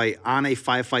Fedor fight on a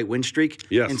 5-fight win streak.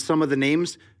 Yes. And some of the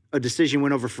names, a decision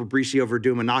win over Fabricio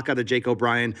Verdum, a knockout of Jake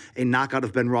O'Brien, a knockout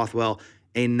of Ben Rothwell,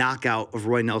 a knockout of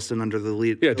Roy Nelson under the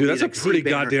lead. Yeah, dude, that's a pretty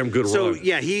goddamn good run. So,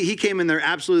 yeah, he came in there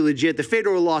absolutely legit. The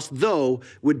Fedor loss, though,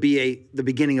 would be the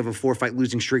beginning of a 4-fight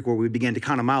losing streak where we began to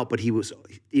count him out, but he was,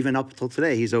 even up until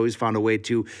today, he's always found a way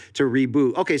to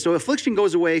reboot. Okay, so Affliction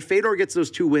goes away. Fedor gets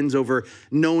those 2 wins over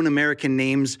known American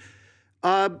names.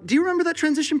 Do you remember that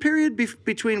transition period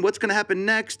between what's going to happen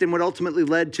next and what ultimately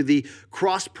led to the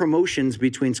cross promotions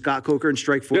between Scott Coker and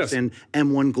Strikeforce and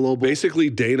M1 Global?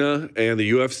 Basically, Dana and the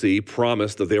UFC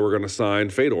promised that they were going to sign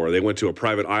Fedor. They went to a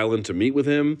private island to meet with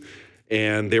him,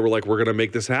 and they were like, we're going to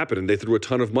make this happen. And they threw a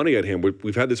ton of money at him.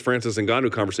 We've had this Francis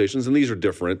Ngannou conversations, and these are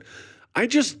different. I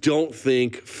just don't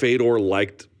think Fedor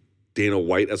liked Dana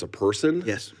White as a person.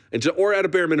 Yes. Or at a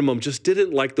bare minimum, just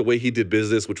didn't like the way he did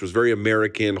business, which was very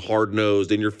American,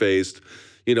 hard-nosed, in-your-face.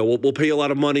 We'll pay you a lot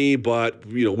of money, but,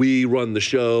 we run the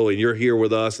show, and you're here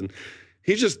with us. And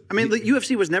he just... I mean, the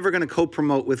UFC was never going to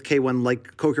co-promote with K1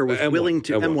 like Coker was willing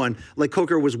to... M1. Like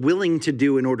Coker was willing to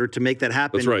do in order to make that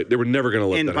happen. That's right. They were never going to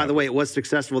let that happen. And by the way, it was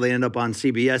successful. They ended up on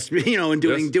CBS, and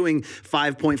doing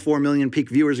 5.4 million peak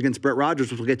viewers against Brett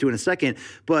Rogers, which we'll get to in a second.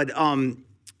 But...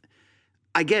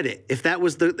 I get it. If that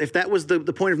was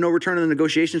the point of no return in the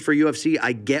negotiations for UFC,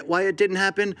 I get why it didn't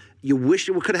happen. You wish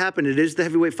it could have happened. It is the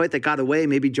heavyweight fight that got away.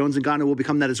 Maybe Jones and Ngannou will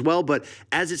become that as well. But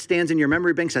as it stands in your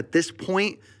memory banks at this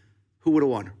point, who would have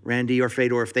won, Randy or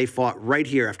Fedor, if they fought right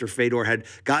here after Fedor had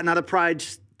gotten out of Pride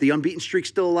The unbeaten streak's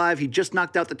still alive. He just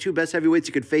knocked out the 2 best heavyweights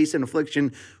he could face in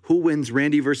Affliction. Who wins,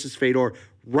 Randy versus Fedor,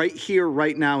 right here,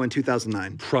 right now in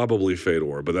 2009? Probably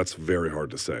Fedor, but that's very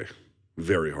hard to say.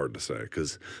 Very hard to say,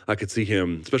 because I could see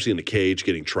him, especially in the cage,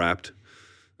 getting trapped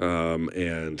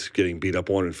and getting beat up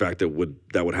on. In fact, that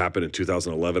would happen in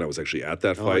 2011. I was actually at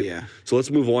that fight. Yeah. So let's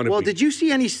move on. Well, did you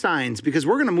see any signs? Because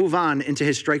we're going to move on into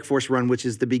his Strikeforce run, which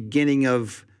is the beginning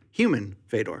of human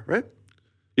Fedor, right?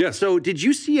 Yes. So did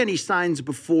you see any signs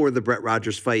before the Brett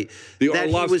Rogers fight that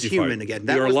he was human fight. again?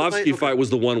 The Arlovsky fight was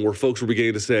the one where folks were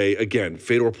beginning to say, again,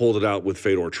 Fedor pulled it out with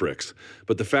Fedor tricks.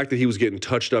 But the fact that he was getting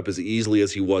touched up as easily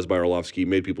as he was by Arlovsky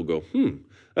made people go,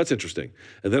 that's interesting.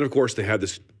 And then, of course, they had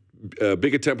this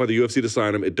big attempt by the UFC to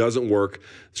sign him. It doesn't work.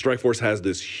 Strikeforce has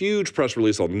this huge press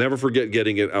release. I'll never forget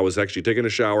getting it. I was actually taking a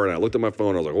shower, and I looked at my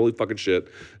phone. I was like, holy fucking shit.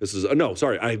 This is, no,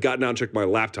 sorry. I had gotten out and checked my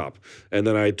laptop. And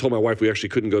then I told my wife we actually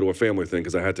couldn't go to a family thing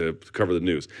because I had to cover the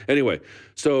news. Anyway,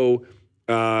 so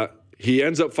he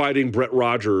ends up fighting Brett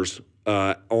Rogers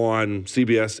on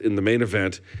CBS in the main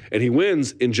event, and he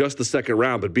wins in just the second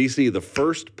round. But BC, the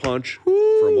first punch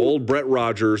from old Brett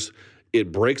Rogers,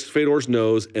 it breaks Fedor's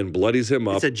nose and bloodies him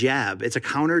up. It's a jab. It's a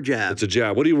counter jab. It's a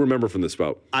jab. What do you remember from this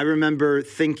bout? I remember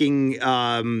thinking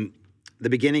the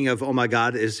beginning of, oh my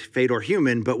God, is Fedor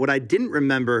human? But what I didn't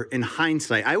remember in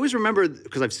hindsight, I always remember,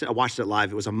 because I watched it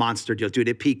live, it was a monster deal. Dude,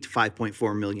 it peaked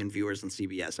 5.4 million viewers on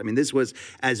CBS. I mean, this was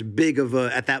as big of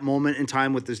a, at that moment in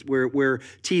time with this, where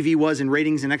TV was in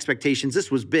ratings and expectations,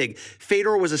 this was big.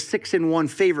 Fedor was a 6-1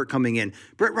 favorite coming in.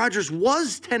 Brett Rogers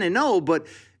was 10-0, but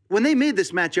when they made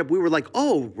this matchup, we were like,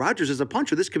 oh, Rogers is a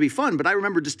puncher. This could be fun. But I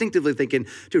remember distinctively thinking,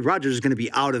 dude, Rogers is going to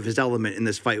be out of his element in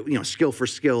this fight, skill for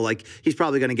skill. Like, he's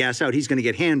probably going to gas out. He's going to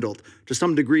get handled. To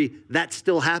some degree, that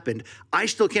still happened. I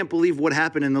still can't believe what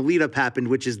happened and the lead-up happened,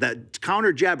 which is that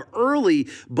counter jab early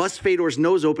busts Fedor's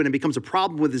nose open and becomes a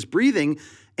problem with his breathing.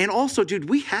 And also, dude,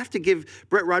 we have to give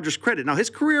Brett Rogers credit. Now, his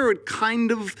career would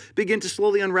kind of begin to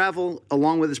slowly unravel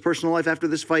along with his personal life after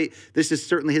this fight. This is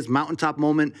certainly his mountaintop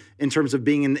moment in terms of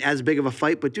being in as big of a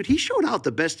fight. But, dude, he showed out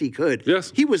the best he could.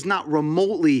 Yes. He was not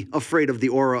remotely afraid of the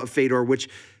aura of Fedor, which,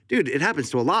 dude, it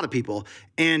happens to a lot of people.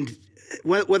 And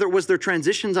whether it was their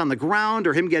transitions on the ground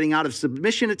or him getting out of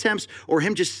submission attempts or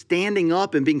him just standing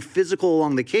up and being physical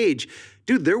along the cage,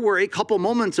 dude, there were a couple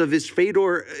moments of his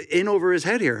Fedor in over his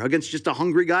head here against just a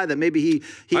hungry guy that maybe he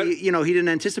didn't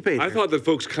anticipate. I thought that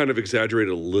folks kind of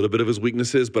exaggerated a little bit of his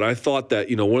weaknesses, but I thought that,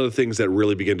 one of the things that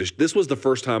really began to, this was the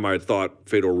first time I had thought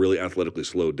Fedor really athletically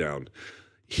slowed down.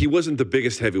 He wasn't the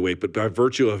biggest heavyweight, but by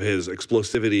virtue of his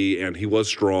explosivity and he was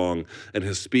strong and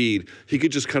his speed, he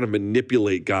could just kind of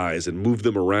manipulate guys and move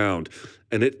them around.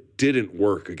 And it didn't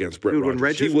work against Brett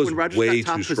Rogers. He was way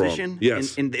too strong.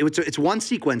 Yes. And it's one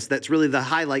sequence that's really the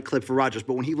highlight clip for Rogers,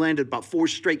 but when he landed about 4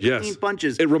 straight clean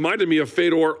punches. It reminded me of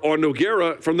Fedor on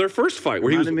Nogueira from their first fight,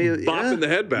 where he was bopping the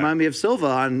head back. Reminded me of Silva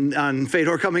on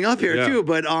Fedor coming up here, too.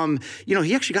 But,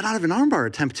 he actually got out of an armbar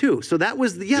attempt, too. So that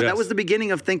was that was the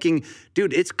beginning of thinking,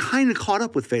 dude, it's kind of caught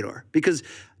up with Fedor. Because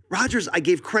Rogers, I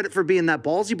gave credit for being that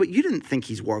ballsy, but you didn't think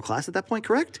he's world-class at that point,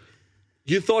 correct?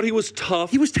 You thought he was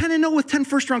tough. He was 10-0 with 10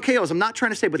 first-round KOs. I'm not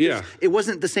trying to say, but it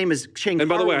wasn't the same as Shane. And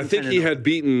by the way, I think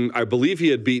I believe he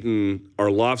had beaten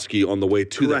Arlovsky on the way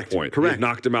to that point. Correct. He had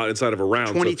knocked him out inside of a round.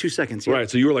 22 seconds. Yeah. Right.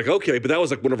 So you were like, okay, but that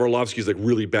was like one of Arlovsky's like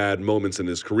really bad moments in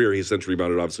his career. He since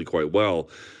rebounded obviously quite well.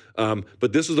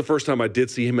 But this was the first time I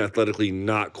did see him athletically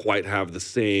not quite have the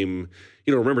same.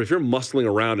 Remember, if you're muscling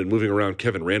around and moving around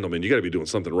Kevin Randleman, you got to be doing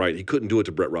something right. He couldn't do it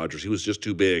to Brett Rogers. He was just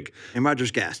too big. And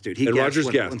Rogers gassed, dude. Rogers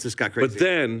gassed. Once this got crazy. But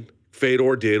then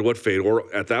Fedor did what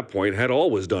Fedor at that point had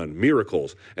always done,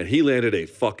 miracles. And he landed a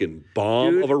fucking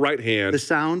bomb of a right hand. The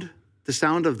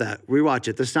sound of that, rewatch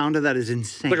it. The sound of that is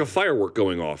insane. It's like a firework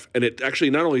going off. And it actually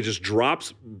not only just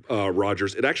drops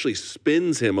Rogers, it actually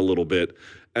spins him a little bit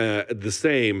the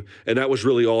same. And that was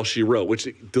really all she wrote, which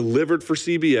delivered for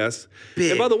CBS. Big.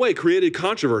 And by the way, created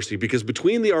controversy because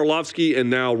between the Arlovsky and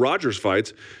now Rogers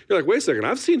fights, you're like, wait a second,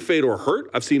 I've seen Fedor hurt.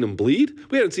 I've seen him bleed.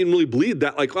 We hadn't seen him really bleed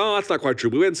that, that's not quite true.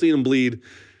 But we hadn't seen him bleed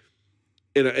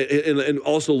and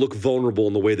also look vulnerable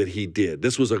in the way that he did.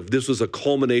 This was a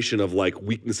culmination of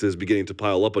weaknesses beginning to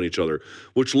pile up on each other,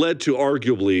 which led to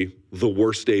arguably the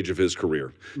worst stage of his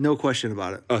career. No question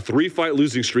about it. A 3-fight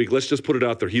losing streak. Let's just put it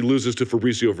out there. He loses to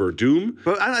Fabricio Verdum.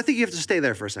 But I think you have to stay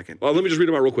there for a second. Well, let me just read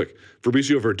them out real quick.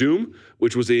 Fabricio Verdum,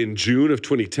 which was in June of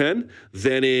 2010.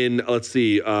 Then in,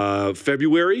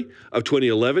 February of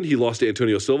 2011, he lost to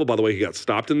Antonio Silva. By the way, he got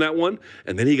stopped in that one.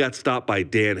 And then he got stopped by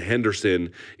Dan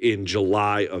Henderson in July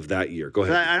July of that year. Go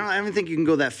ahead. I don't think you can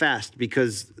go that fast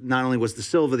because not only was the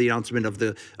Silva the announcement of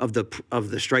the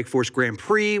Strikeforce Grand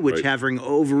Prix, which having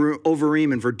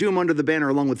Overeem and Verdum under the banner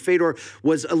along with Fedor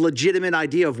was a legitimate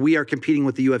idea of we are competing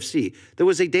with the UFC. There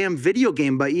was a damn video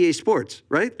game by EA Sports,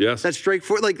 right? Yes. That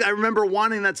Strikeforce, like I remember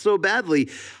wanting that so badly.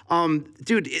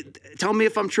 Dude, tell me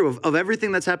if I'm true of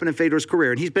everything that's happened in Fedor's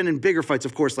career, and he's been in bigger fights,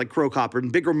 of course, like Crow Copper,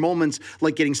 and bigger moments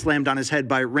like getting slammed on his head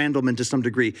by Randleman to some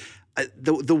degrey.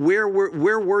 The where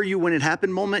were you when it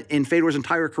happened moment in Fedor's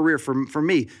entire career for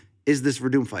me is this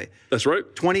Verdum fight. That's right.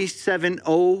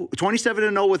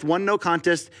 27-0 with 1 no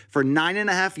contest for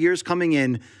 9.5 years coming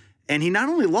in, and he not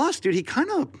only lost, dude, he kind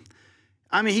of.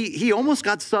 I mean, he almost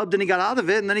got subbed and he got out of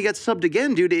it, and then he got subbed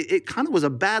again, dude. It kind of was a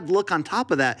bad look on top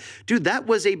of that. Dude, that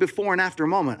was a before and after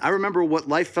moment. I remember what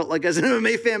life felt like as an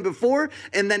MMA fan before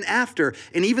and then after.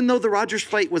 And even though the Rogers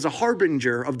fight was a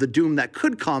harbinger of the doom that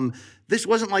could come, this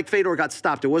wasn't like Fedor got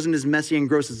stopped. It wasn't as messy and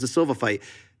gross as the Silva fight.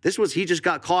 This was, he just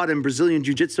got caught in Brazilian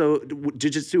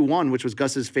Jiu-Jitsu 1, which was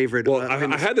Gus's favorite. Well,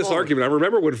 I had this argument. I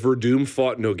remember when Verdum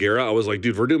fought Nogueira, I was like,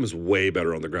 dude, Verdum is way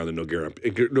better on the ground than Nogueira.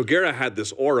 Nogueira had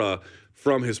this aura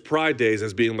from his Pride days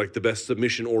as being like the best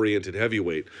submission-oriented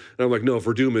heavyweight. And I'm like, no,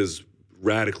 Verdum is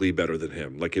radically better than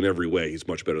him. Like in every way, he's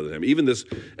much better than him. Even this,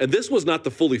 and this was not the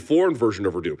fully foreign version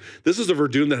of Verdum. This is a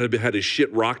Verdum that had his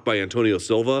shit rocked by Antonio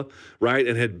Silva, right?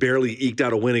 And had barely eked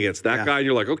out a win against that guy. And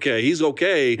you're like, okay, he's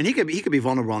okay. And he could be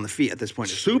vulnerable on the feet at this point.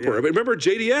 Super. I mean, remember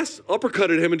JDS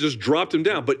uppercutted him and just dropped him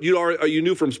down. But you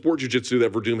knew from sport jiu-jitsu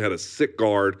that Verdum had a sick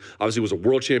guard. Obviously, was a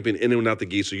world champion in and out the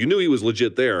gi, so you knew he was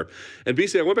legit there. And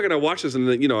BC, I went back and I watched this, and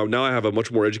now I have a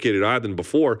much more educated eye than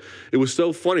before. It was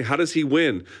so funny. How does he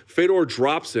win? Fedor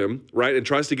drops him, right, and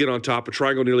tries to get on top. A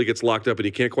triangle nearly gets locked up, and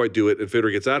he can't quite do it, and Fedor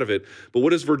gets out of it. But what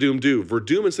does Verdum do?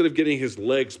 Verdum, instead of getting his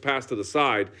legs passed to the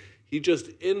side, he just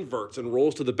inverts and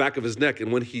rolls to the back of his neck.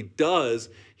 And when he does,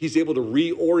 he's able to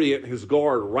reorient his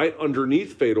guard right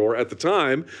underneath Fedor. At the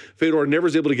time, Fedor never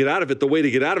was able to get out of it. The way to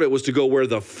get out of it was to go where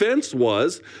the fence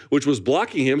was, which was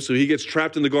blocking him, so he gets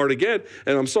trapped in the guard again.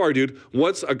 And I'm sorry, dude,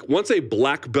 once a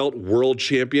black belt world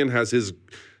champion has his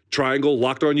triangle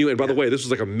locked on you, and by the way, this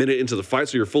was like a minute into the fight,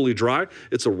 so you're fully dry,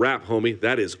 it's a wrap, homie.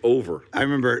 That is over. I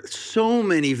remember so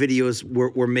many videos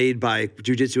were made by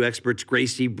jiu-jitsu experts,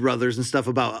 Gracie brothers and stuff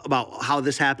about how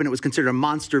this happened. It was considered a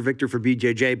monster victory for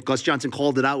BJJ. Gus Johnson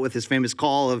called it out with his famous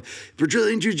call of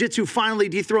Brazilian jiu-jitsu finally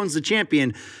dethrones the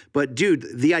champion. But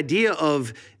dude, the idea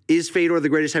of is Fedor the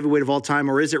greatest heavyweight of all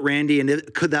time, or is it Randy?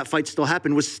 And could that fight still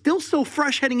happen? Was still so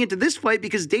fresh heading into this fight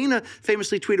because Dana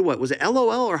famously tweeted what? Was it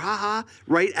LOL or haha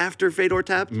right after Fedor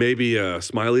tapped? Maybe a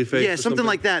smiley face. Yeah, something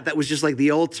like that. That was just like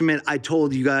the ultimate, I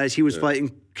told you guys he was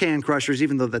fighting can crushers,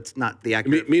 even though that's not the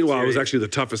accurate. Meanwhile, it was actually the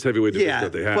toughest heavyweight division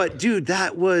that they had. But dude,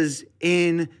 that was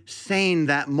insane,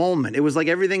 that moment. It was like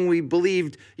everything we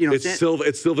believed,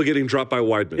 It's Silva getting dropped by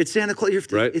Weidman. It's Santa Claus,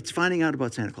 right? It's finding out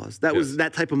about Santa Claus. That was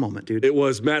that type of moment, dude. It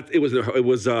was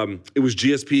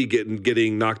GSP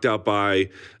getting knocked out by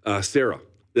Sarah.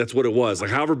 That's what it was. Like,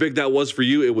 however big that was for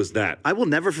you, it was that. I will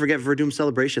never forget Verdum's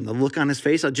celebration. The look on his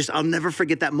face. I'll never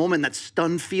forget that moment, that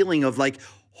stunned feeling of like,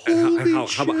 holy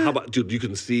shit. How about, dude, you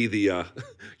can see the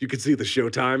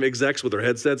Showtime execs with their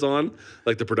headsets on,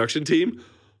 like the production team.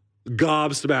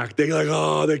 Gobsmacked. They're like,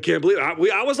 oh, they can't believe it.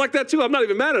 I was like that too. I'm not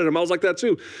even mad at him. I was like that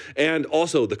too. And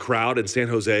also the crowd in San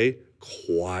Jose,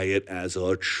 quiet as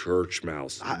a church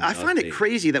mouse. I find it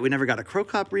crazy that we never got a Crow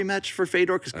Cop rematch for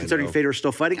Fedor, because considering Fedor's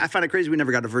still fighting. I find it crazy we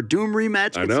never got a Verdum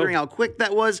rematch, considering how quick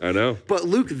that was. I know. But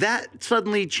Luke, that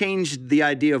suddenly changed the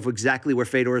idea of exactly where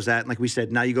Fedor is at. And like we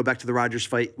said, now you go back to the Rogers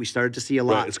fight. We started to see a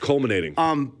lot. Right, it's culminating.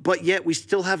 But yet we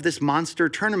still have this monster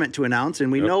tournament to announce,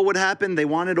 and we know what happened. They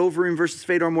wanted Overeem versus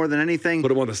Fedor more than anything. Put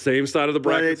them on the same side of the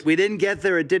bracket. We didn't get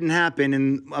there. It didn't happen.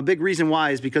 And a big reason why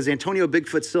is because Antonio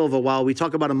Bigfoot Silva, while we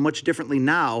talk about him much differently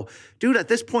now, dude, at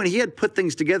this point, he had put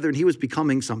things together and he was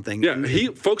becoming something. Yeah,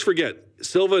 folks forget,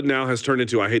 Silva now has turned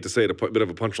into, I hate to say it, a bit of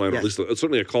a punchline, at least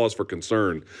certainly a cause for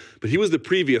concern. But he was the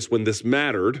previous, when this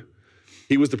mattered,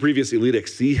 he was the previous Elite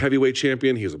XC heavyweight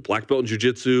champion. He was a black belt in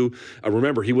jiu-jitsu.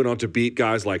 Remember, he went on to beat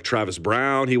guys like Travis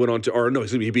Brown. He went on to,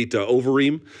 he beat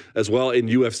Overeem as well in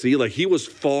UFC. Like, he was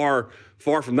far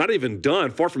from, not even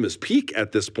done, far from his peak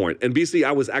at this point. And BC,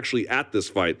 I was actually at this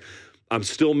fight. I'm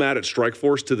still mad at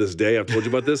Strikeforce to this day. I've told you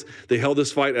about this. They held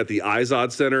this fight at the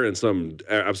Izod Center in some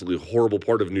absolutely horrible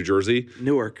part of New Jersey.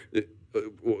 Newark.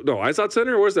 No, Izod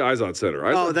Center? Where's the Izod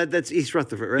Center? That's East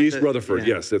Rutherford, right? East Rutherford,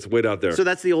 yes. It's way out there. So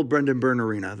that's the old Brendan Byrne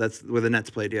Arena. That's where the Nets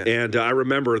played, yeah. And I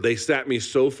remember they sat me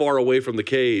so far away from the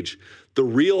cage. The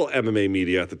real MMA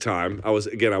media at the time, I was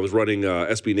running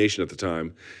SB Nation at the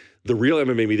time. The real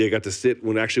MMA media got to sit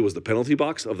when actually was the penalty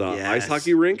box of the ice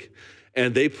hockey rink.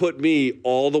 And they put me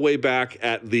all the way back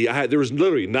at there was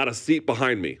literally not a seat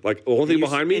behind me. Like, the only thing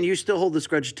behind me. And you still hold this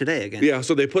grudge today again. Yeah,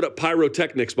 so they put up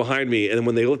pyrotechnics behind me, and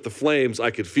when they lit the flames, I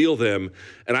could feel them,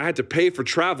 and I had to pay for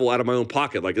travel out of my own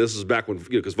pocket. Like, this is back when,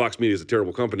 because Vox Media is a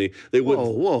terrible company. They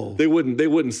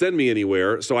wouldn't send me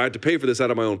anywhere, so I had to pay for this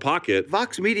out of my own pocket.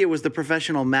 Vox Media was the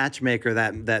professional matchmaker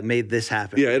that made this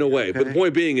happen. Yeah, in a way. Okay. But the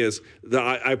point being is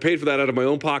that I paid for that out of my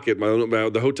own pocket,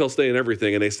 the hotel stay and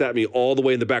everything, and they sat me all the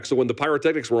way in the back. So when the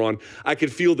pyrotechnics were on, I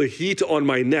could feel the heat on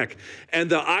my neck. And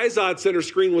the iZod center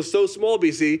screen was so small,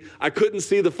 BC, I couldn't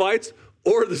see the fights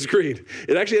or the screen.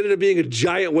 It actually ended up being a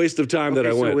giant waste of time that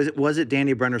I went. So was it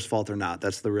Danny Brenner's fault or not?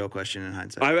 That's the real question in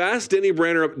hindsight. I've asked Danny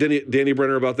Brenner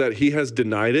about that. He has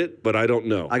denied it, but I don't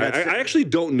know. I actually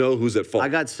don't know who's at fault. I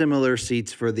got similar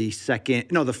seats for the first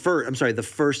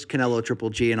Canelo Triple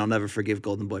G, and I'll never forgive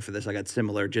Golden Boy for this. I got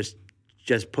similar, just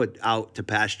put out to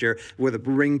pasture where the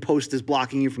ring post is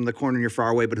blocking you from the corner and you're far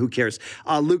away, but who cares?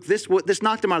 Luke, this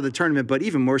knocked him out of the tournament, but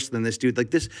even worse than this, dude.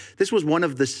 Like, this was one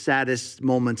of the saddest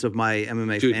moments of my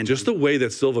MMA fandom. Just the way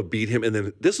that Silva beat him, and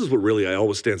then this is what really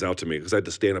always stands out to me, because I had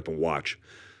to stand up and watch.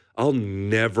 I'll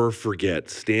never forget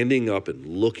standing up and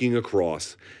looking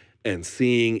across and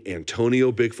seeing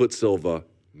Antonio Bigfoot Silva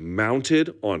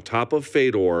mounted on top of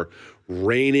Fedor,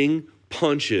 raining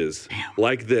punches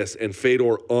like this, and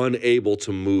Fedor unable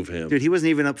to move him. Dude, he wasn't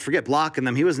even up, forget blocking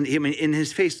them. In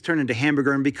his face turned into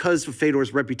hamburger, and because of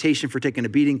Fedor's reputation for taking a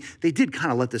beating, they did kind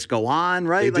of let this go on,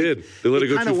 right? They did. They let it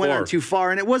go too far. Kind of went on too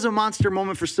far, and it was a monster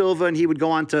moment for Silva, and he would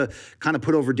go on to kind of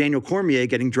put over Daniel Cormier,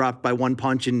 getting dropped by one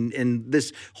punch, and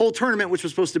this whole tournament, which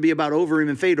was supposed to be about Overeem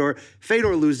and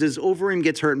Fedor loses, Overeem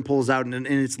gets hurt and pulls out, and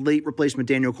it's late replacement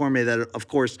Daniel Cormier that, of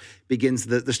course, begins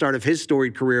the start of his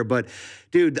storied career. But,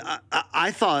 dude,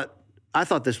 I thought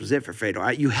this was it for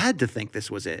Fedor. You had to think this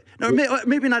was it. No,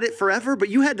 maybe not it forever, but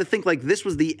you had to think like this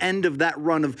was the end of that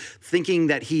run of thinking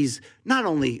that he's not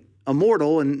only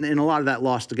immortal, and a lot of that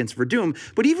lost against Verdum,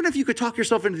 but even if you could talk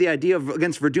yourself into the idea of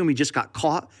against Verdum, he just got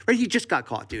caught, right? He just got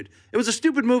caught, dude. It was a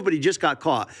stupid move, but he just got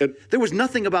caught. There was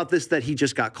nothing about this that he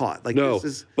just got caught. Like, no,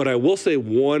 but I will say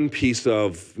one piece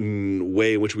of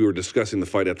way in which we were discussing the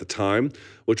fight at the time,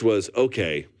 which was,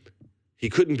 okay, he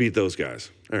couldn't beat those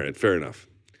guys. All right, fair enough.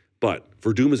 But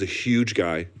Verdum is a huge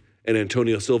guy, and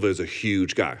Antonio Silva is a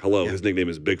huge guy. His nickname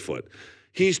is Bigfoot.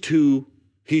 He's too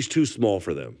small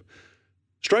for them.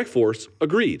 Strikeforce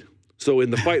agreed. So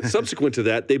in the fight subsequent to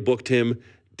that, they booked him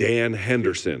Dan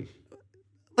Henderson.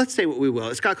 Let's say what we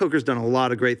will. Scott Coker's done a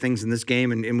lot of great things in this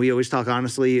game, and we always talk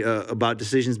honestly about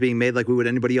decisions being made like we would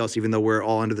anybody else, even though we're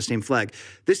all under the same flag.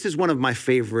 This is one of my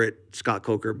favorite Scott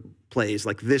Coker plays,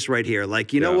 like this right here.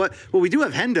 Like, you know what? Well, we do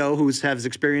have Hendo, who has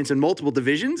experience in multiple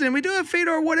divisions, and we do have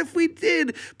Fedor. What if we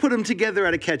did put them together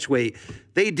at a catch weight?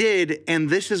 They did, and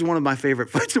this is one of my favorite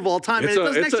fights of all time. And it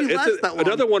doesn't actually last that long.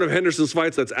 Another one of Henderson's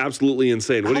fights that's absolutely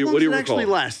insane. What do you recall? Actually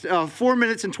last 4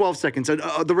 minutes and 12 seconds.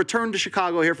 The return to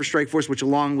Chicago here for Strikeforce, which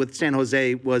along with San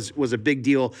Jose was a big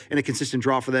deal and a consistent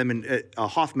draw for them in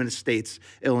Hoffman Estates,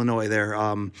 Illinois there.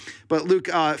 But Luke,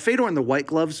 Fedor in the white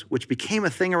gloves, which became a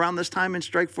thing around this time in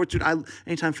Strikeforce. Dude,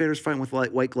 anytime Fedor's fighting with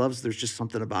white gloves, there's just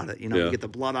something about it. You get the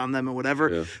blood on them and whatever.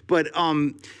 Yeah. But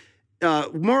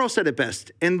Morrow said it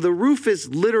best, and the roof is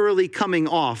literally coming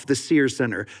off the Sears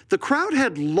Center. The crowd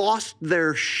had lost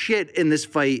their shit in this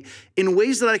fight in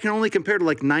ways that I can only compare to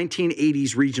like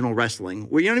 1980s regional wrestling.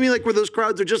 Where, you know what I mean? Like, where those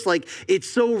crowds are just like, it's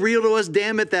so real to us,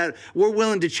 damn it, that we're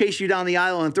willing to chase you down the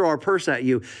aisle and throw our purse at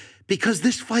you. Because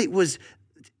this fight was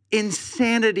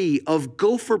insanity of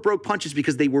go for broke punches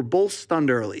because they were both stunned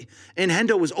early. And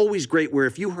Hendo was always great where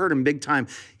if you hurt him big time,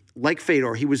 like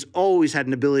Fedor, he was always had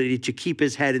an ability to keep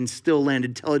his head and still land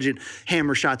intelligent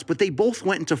hammer shots. But they both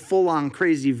went into full-on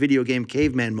crazy video game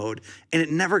caveman mode, and it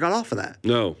never got off of that.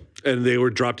 No. And they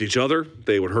would dropped each other.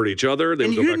 They would hurt each other.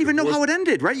 And you didn't even know how it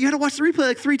ended, right? You had to watch the replay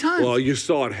like 3 times. Well, you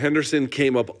saw it. Henderson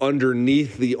came up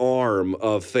underneath the arm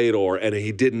of Fedor, and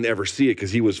he didn't ever see it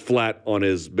because he was flat on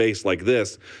his base like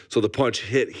this. So the punch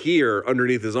hit here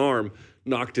underneath his arm,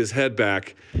 knocked his head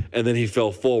back, and then he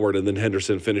fell forward, and then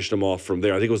Henderson finished him off from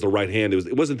there. I think it was the right hand.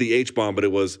 It wasn't the H-bomb, but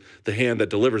it was the hand that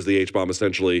delivers the H-bomb,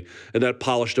 essentially, and that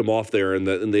polished him off there in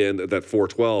the end at that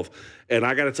 412. And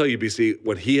I got to tell you, BC,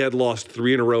 when he had lost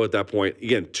 3 in a row at that point,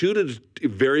 again, 2 to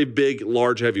very big,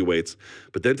 large heavyweights,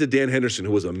 but then to Dan Henderson,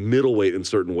 who was a middleweight in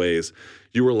certain ways,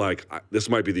 you were like, this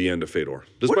might be the end of Fedor.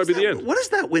 This might be the end. What does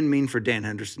that win mean for Dan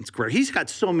Henderson's career? He's got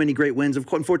so many great wins.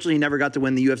 Unfortunately, he never got to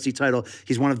win the UFC title.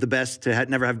 He's one of the best to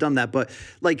never have done that. But,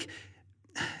 like,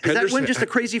 Is that win just a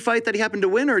crazy fight that he happened to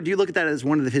win, or do you look at that as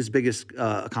one of his biggest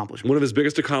accomplishments? One of his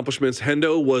biggest accomplishments.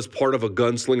 Hendo was part of a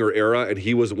gunslinger era, and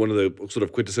he was one of the sort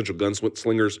of quintessential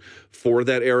gunslingers for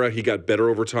that era. He got better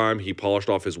over time. He polished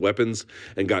off his weapons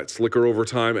and got slicker over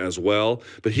time as well.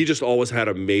 But he just always had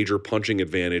a major punching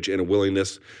advantage and a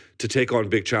willingness to take on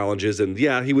big challenges. And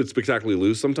yeah, he would spectacularly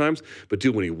lose sometimes. But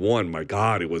dude, when he won, my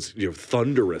God, it was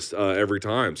thunderous every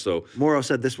time. So Morrow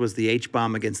said this was the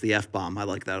H-bomb against the F-bomb. I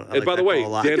like that. And by the way,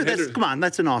 come on,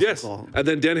 that's an awesome call. And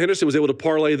then Dan Henderson was able to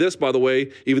parlay this, by the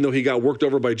way, even though he got worked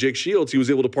over by Jake Shields, he was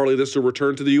able to parlay this to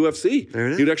return to the UFC. There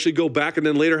it is. He'd actually go back and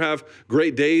then later have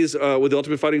great days with the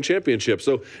Ultimate Fighting Championship.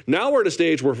 So now we're at a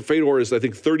stage where Fedor is, I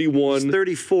think, 31. He's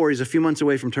 34. He's a few months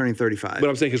away from turning 35. But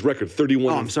I'm saying his record,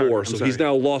 31-4. So he's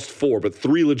now lost 4, but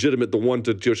 3 legitimate, the one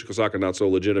to Yoshi Kosaka not so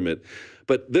legitimate.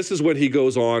 But this is when he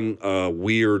goes on a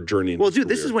weird journey. Well, dude,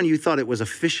 this is when you thought it was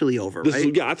officially over,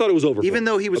 right? Yeah, I thought it was over. Even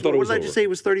though he was, what did I just say? He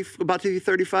was 30, about to be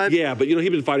 35? Yeah, but he'd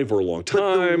been fighting for a long time.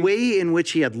 But the way in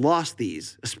which he had lost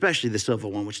these, especially the Silva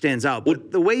one, which stands out,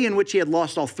 but the way in which he had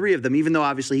lost all 3 of them, even though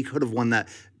obviously he could have won that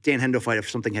Dan Hendo fight if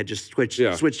something had just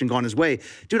switched and gone his way.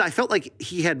 Dude, I felt like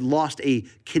he had lost a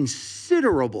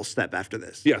considerable step after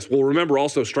this. Yes. Well, remember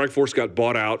also Strikeforce got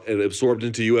bought out and absorbed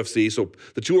into UFC. So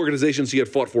the 2 organizations he had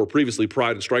fought for previously,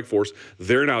 Pride and Strikeforce,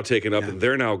 they're now taken up and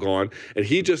they're now gone. And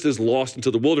he just is lost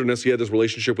into the wilderness. He had this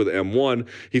relationship with M1.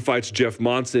 He fights Jeff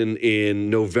Monson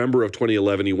in November of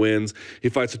 2011. He wins. He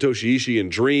fights Satoshi Ishii in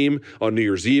Dream on New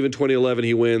Year's Eve in 2011.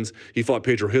 He wins. He fought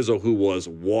Pedro Hizzo, who was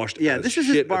washed as this is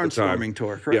shit his barnstorming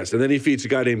tour, correct? Yes, and then he defeats a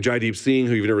guy named Jaideep Singh,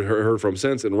 who you've never heard from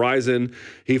since, in Ryzen.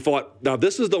 He fought, now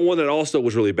this is the one that also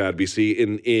was really bad,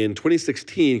 BC, in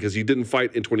 2016, because he didn't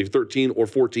fight in 2013 or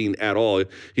 14 at all.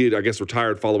 He had, I guess,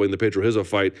 retired following the Pedro Hizzo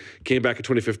fight, came back in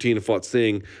 2015 and fought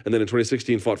Singh, and then in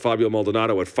 2016 fought Fabio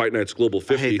Maldonado at Fight Nights Global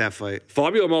 50. I hate that fight.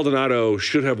 Fabio Maldonado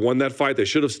should have won that fight. They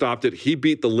should have stopped it. He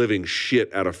beat the living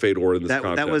shit out of Fedor in this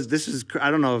contest.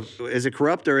 I don't know, is it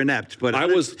corrupt or inept? But true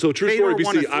Fedor story, BC,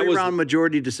 won a 3-round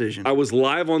majority decision. I was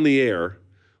live on the air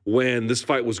when this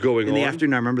fight was going on. In the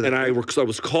afternoon, I remember that. And I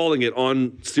was calling it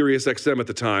on Sirius XM at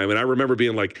the time, and I remember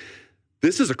being like,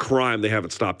 this is a crime they haven't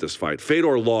stopped this fight.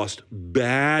 Fedor lost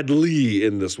badly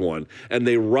in this one, and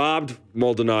they robbed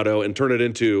Maldonado and turned it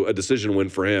into a decision win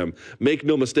for him. Make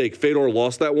no mistake, Fedor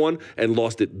lost that one and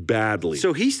lost it badly.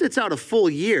 So he sits out a full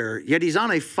year, yet he's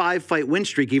on a 5-fight win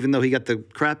streak, even though he got the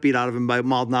crap beat out of him by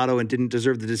Maldonado and didn't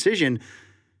deserve the decision.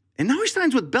 And now he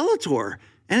signs with Bellator,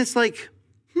 and it's like,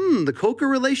 the Coker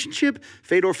relationship,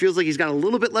 Fedor feels like he's got a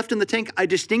little bit left in the tank. I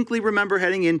distinctly remember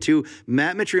heading into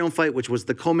Matt Mitrione fight, which was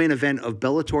the co-main event of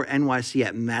Bellator NYC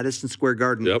at Madison Square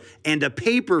Garden, and a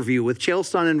pay-per-view with Chael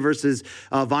Sonnen versus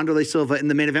Wanderlei Silva in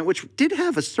the main event, which did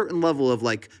have a certain level of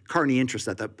like carny interest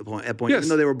at that point, even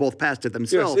though they were both past it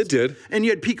themselves. Yes, it did. And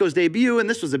you had Pico's debut, and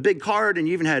this was a big card, and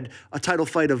you even had a title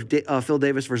fight of Phil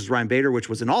Davis versus Ryan Bader, which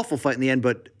was an awful fight in the end,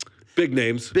 but Big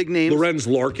names. Lorenz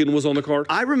Larkin was on the card.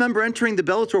 I remember entering the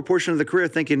Bellator portion of the career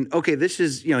thinking, okay, this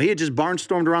is, he had just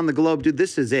barnstormed around the globe. Dude,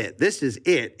 this is it. This is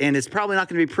it. And it's probably not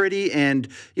going to be pretty and,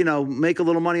 make a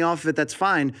little money off of it. That's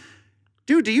fine.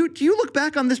 Dude, do you look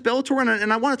back on this Bellator run,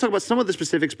 and I want to talk about some of the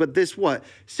specifics, but this,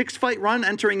 6-fight run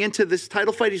entering into this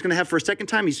title fight he's going to have for a second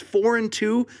time? He's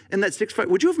 4-2 in that 6-fight.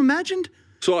 Would you have imagined?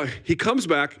 So he comes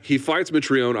back, he fights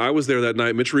Mitrione. I was there that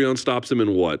night. Mitrione stops him in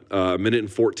a minute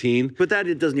and 14. But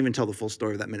it doesn't even tell the full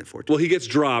story of that minute 14. Well, he gets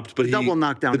dropped, but the double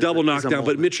knockdown. The double knockdown,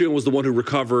 but Mitrione was the one who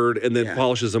recovered and then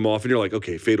polishes him off. And you're like,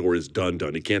 okay, Fedor is done.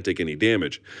 He can't take any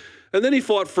damage. And then he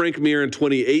fought Frank Mir in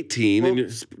 2018. Well,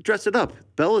 dress it up.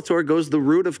 Bellator goes the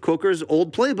route of Coker's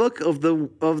old playbook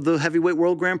of the Heavyweight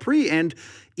World Grand Prix. And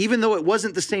even though it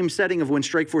wasn't the same setting of when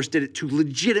Strikeforce did it to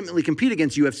legitimately compete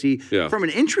against UFC, from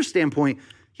an interest standpoint,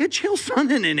 you had Chael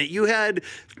Sonnen in it. You had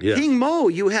King Mo.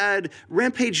 You had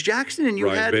Rampage Jackson. And you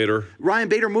had Ryan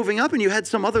Bader moving up. And you had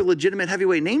some other legitimate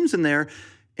heavyweight names in there.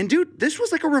 And, dude, this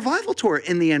was like a revival tour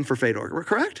in the end for Fedor,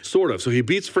 correct? Sort of. So he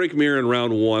beats Frank Mir in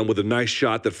round 1 with a nice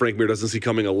shot that Frank Mir doesn't see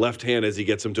coming, a left hand as he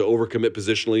gets him to overcommit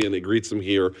positionally, and it greets him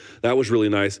here. That was really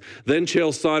nice. Then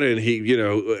Chael Sonnen, he,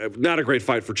 not a great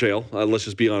fight for Chael. Let's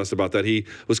just be honest about that. He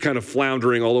was kind of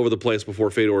floundering all over the place before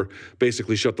Fedor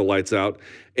basically shut the lights out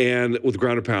and with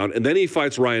ground and pound. And then he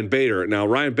fights Ryan Bader. Now,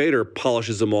 Ryan Bader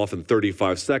polishes him off in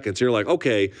 35 seconds. You're like,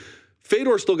 okay,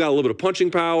 Fedor still got a little bit of punching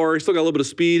power. He still got a little bit of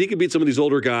speed. He can beat some of these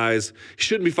older guys. He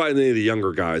shouldn't be fighting any of the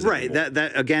younger guys. Right. Anymore.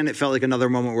 That again, it felt like another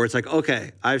moment where it's like,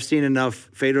 okay, I've seen enough.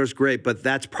 Fedor's great, but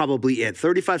that's probably it.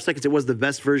 35 seconds. It was the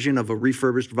best version of a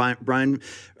refurbished Ryan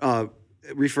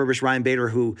Bader,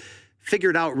 who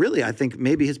figured out, really, I think,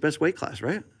 maybe his best weight class,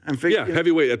 right?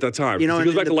 Heavyweight at that time. You know, he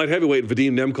goes back to light heavyweight, and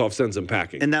Vadim Nemkov sends him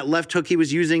packing. And that left hook he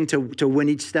was using to win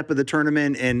each step of the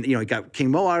tournament, and he got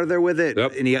King Mo out of there with it.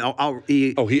 Yep. And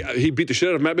he beat the shit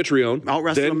out of Matt Mitrione.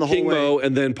 Out-wrestled him the whole King way. Mo,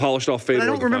 and then polished off Fedor. But I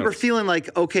don't remember feeling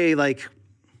like, okay, like,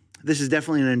 this is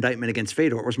definitely an indictment against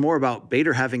Fedor. It was more about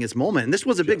Bader having his moment. And this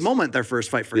was a big moment, their first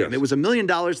fight for him. It was $1 million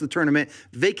the tournament,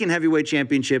 vacant heavyweight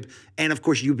championship, and of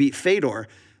course you beat Fedor.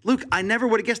 Luke, I never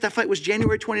would have guessed that fight was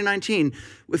January 2019.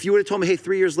 If you would have told me, hey,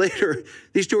 3 years later,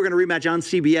 these two are going to rematch on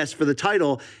CBS for the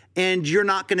title, and you're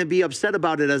not going to be upset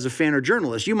about it as a fan or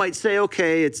journalist. You might say,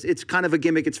 okay, it's kind of a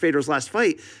gimmick. It's Fedor's last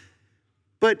fight.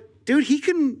 But, dude, he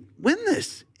can win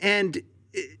this. And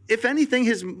if anything,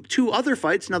 his two other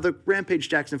fights, now the Rampage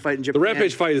Jackson fight in Japan. The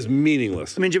Rampage fight is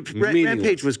meaningless. I mean,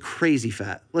 Rampage was crazy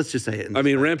fat. Let's just say it.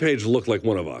 Rampage looked like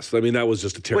one of us. I mean, that was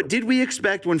just a terrible. What did we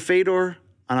expect when Fedor,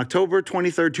 on October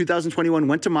 23rd, 2021,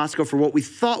 went to Moscow for what we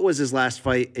thought was his last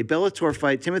fight, a Bellator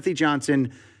fight, Timothy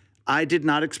Johnson? I did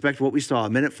not expect what we saw. A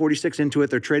minute 46 into it,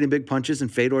 they're trading big punches,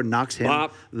 and Fedor knocks him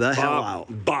hell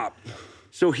out. Bop.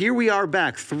 So here we are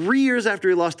back 3 years after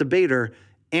he lost to Bader,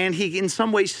 and he, in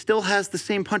some ways, still has the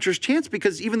same puncher's chance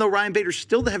because even though Ryan Bader's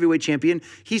still the heavyweight champion,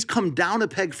 he's come down a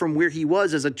peg from where he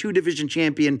was as a two-division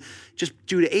champion just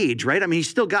due to age, right? I mean, he's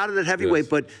still got it at heavyweight,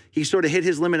 but he sort of hit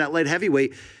his limit at light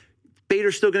heavyweight.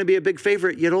 Bader's still going to be a big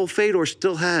favorite, yet old Fedor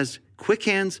still has quick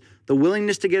hands, the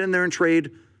willingness to get in there and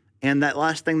trade, and that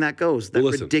last thing that goes, that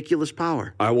ridiculous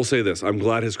power. I will say this. I'm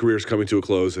glad his career is coming to a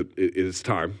close. It's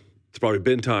time. It's probably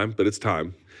been time, but it's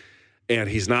time. And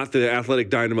he's not the athletic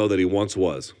dynamo that he once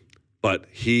was. But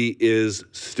he is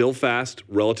still fast,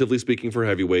 relatively speaking, for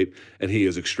heavyweight, and he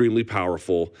is extremely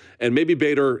powerful. And maybe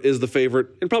Bader is the favorite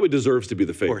and probably deserves to be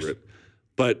the favorite.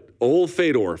 But old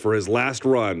Fedor, for his last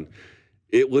run,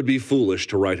 it would be foolish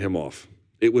to write him off.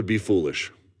 It would be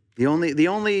foolish. The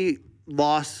only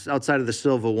loss outside of the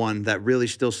Silva one that really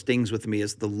still stings with me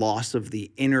is the loss of the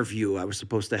interview I was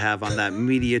supposed to have on that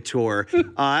media tour.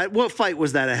 What fight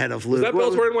was that ahead of, Luke?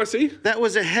 Was that Bellator NYC? That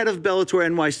was ahead of Bellator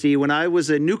NYC when I was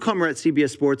a newcomer at CBS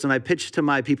Sports and I pitched to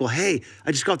my people, hey,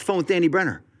 I just got off the phone with Danny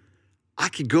Brenner. I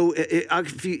could go,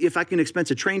 if I can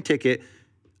expense a train ticket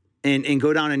and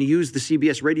go down and use the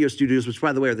CBS radio studios, which,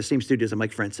 by the way, are the same studios that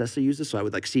Mike Francesa uses, so I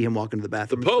would see him walk into the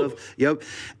bathroom. The Pope. And stuff. Yep.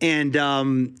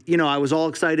 And, I was all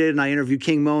excited, and I interviewed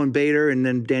King Mo and Bader, and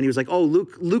then Danny was like, oh,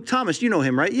 Luke Thomas, you know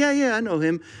him, right? Yeah, I know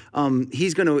him.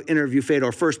 He's going to interview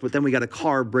Fedor first, but then we got a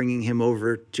car bringing him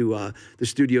over to the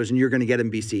studios, and you're going to get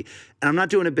him BC. And I'm not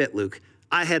doing a bit, Luke.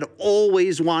 I had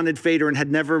always wanted Fedor and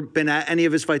had never been at any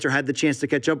of his fights or had the chance to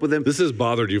catch up with him. This has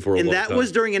bothered you for a long time. And that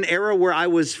was during an era where I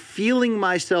was feeling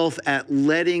myself at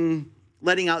letting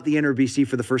out the inner BC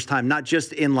for the first time, not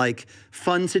just in like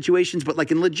fun situations, but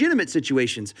like in legitimate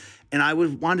situations. And I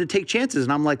wanted to take chances.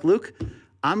 And I'm like, Luke,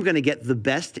 I'm going to get the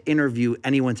best interview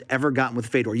anyone's ever gotten with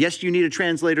Fedor. Yes, you need a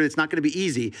translator. It's not going to be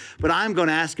easy, but I'm going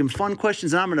to ask him fun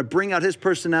questions and I'm going to bring out his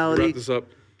personality. Wrap this up.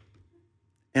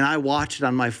 And I watched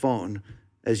on my phone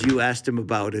as you asked him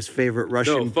about his favorite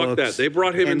Russian books. No, fuck that. They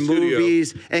brought him in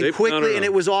movies studio. And quickly, and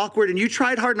it was awkward, and you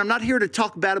tried hard, and I'm not here to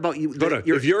talk bad about you.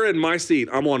 If you're in my seat,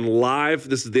 I'm on live.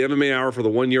 This is the MMA Hour for the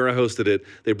 1 year I hosted it.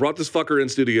 They brought this fucker in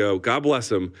studio. God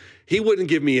bless him. He wouldn't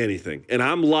give me anything. And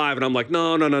I'm live, and I'm like,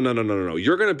 no.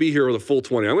 You're going to be here with a full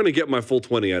 20. I'm going to get my full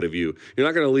 20 out of you. You're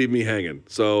not going to leave me hanging.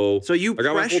 So you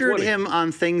pressured him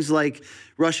on things like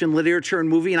Russian literature and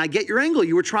movie, and I get your angle.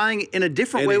 You were trying in a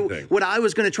different way what I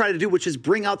was going to try to do, which is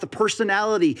bring out the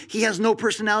personality. He has no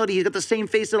personality. He's got the same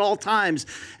face at all times.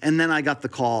 And then I got the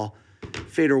call.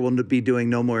 Fedor will be doing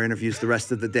no more interviews the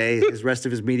rest of the day. His rest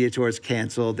of his media tour is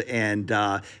canceled. And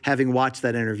having watched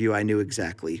that interview, I knew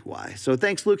exactly why. So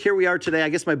thanks, Luke. Here we are today. I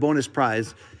guess my bonus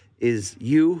prize is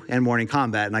you and Morning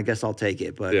Combat, and I guess I'll take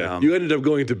it. But yeah, you ended up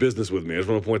going into business with me. I just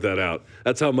want to point that out.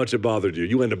 That's how much it bothered you.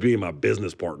 You ended up being my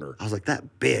business partner. I was like,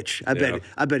 that bitch. I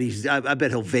bet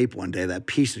he'll vape one day. That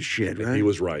piece of shit. Right? He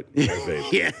was right.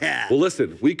 Yeah. Well,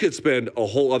 listen, we could spend a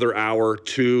whole other hour,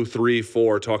 2, 3,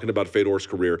 4 talking about Fedor's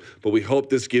career, but we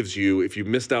hope this gives you, if you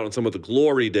missed out on some of the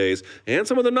glory days and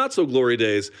some of the not so glory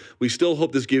days, we still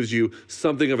hope this gives you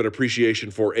something of an appreciation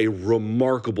for a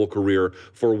remarkable career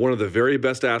for one of the very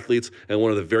best athletes and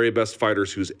one of the very best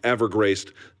fighters who's ever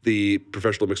graced the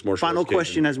professional mixed martial arts. Final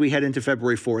question as we head into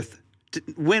February 4th.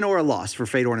 Win or a loss for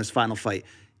Fedor in his final fight.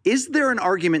 Is there an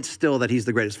argument still that he's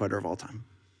the greatest fighter of all time?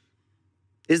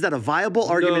 Is that a viable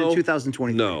argument in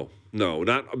 2023? No,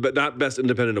 not best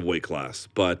independent of weight class,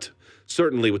 but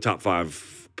certainly with top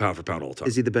 5 pound for pound all time.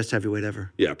 Is he the best heavyweight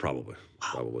ever? Yeah, probably. Wow.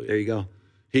 Probably. There you go.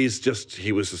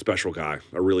 he was a special guy,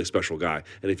 a really special guy.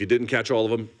 And if you didn't catch all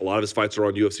of them, a lot of his fights are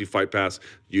on UFC Fight Pass,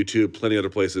 YouTube, plenty of other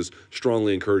places.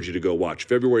 Strongly encourage you to go watch.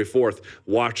 February 4th,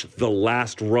 watch the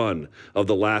last run of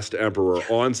The Last Emperor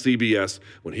on CBS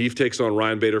when he takes on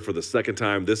Ryan Bader for the second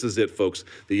time. This is it, folks.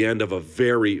 The end of a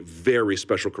very, very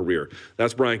special career.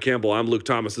 That's Brian Campbell. I'm Luke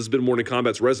Thomas. This has been Morning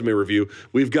Combat's Resume Review.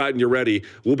 We've gotten you ready.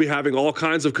 We'll be having all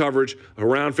kinds of coverage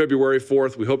around February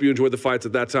 4th. We hope you enjoyed the fights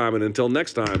at that time. And until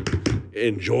next time,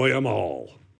 enjoy them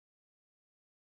all.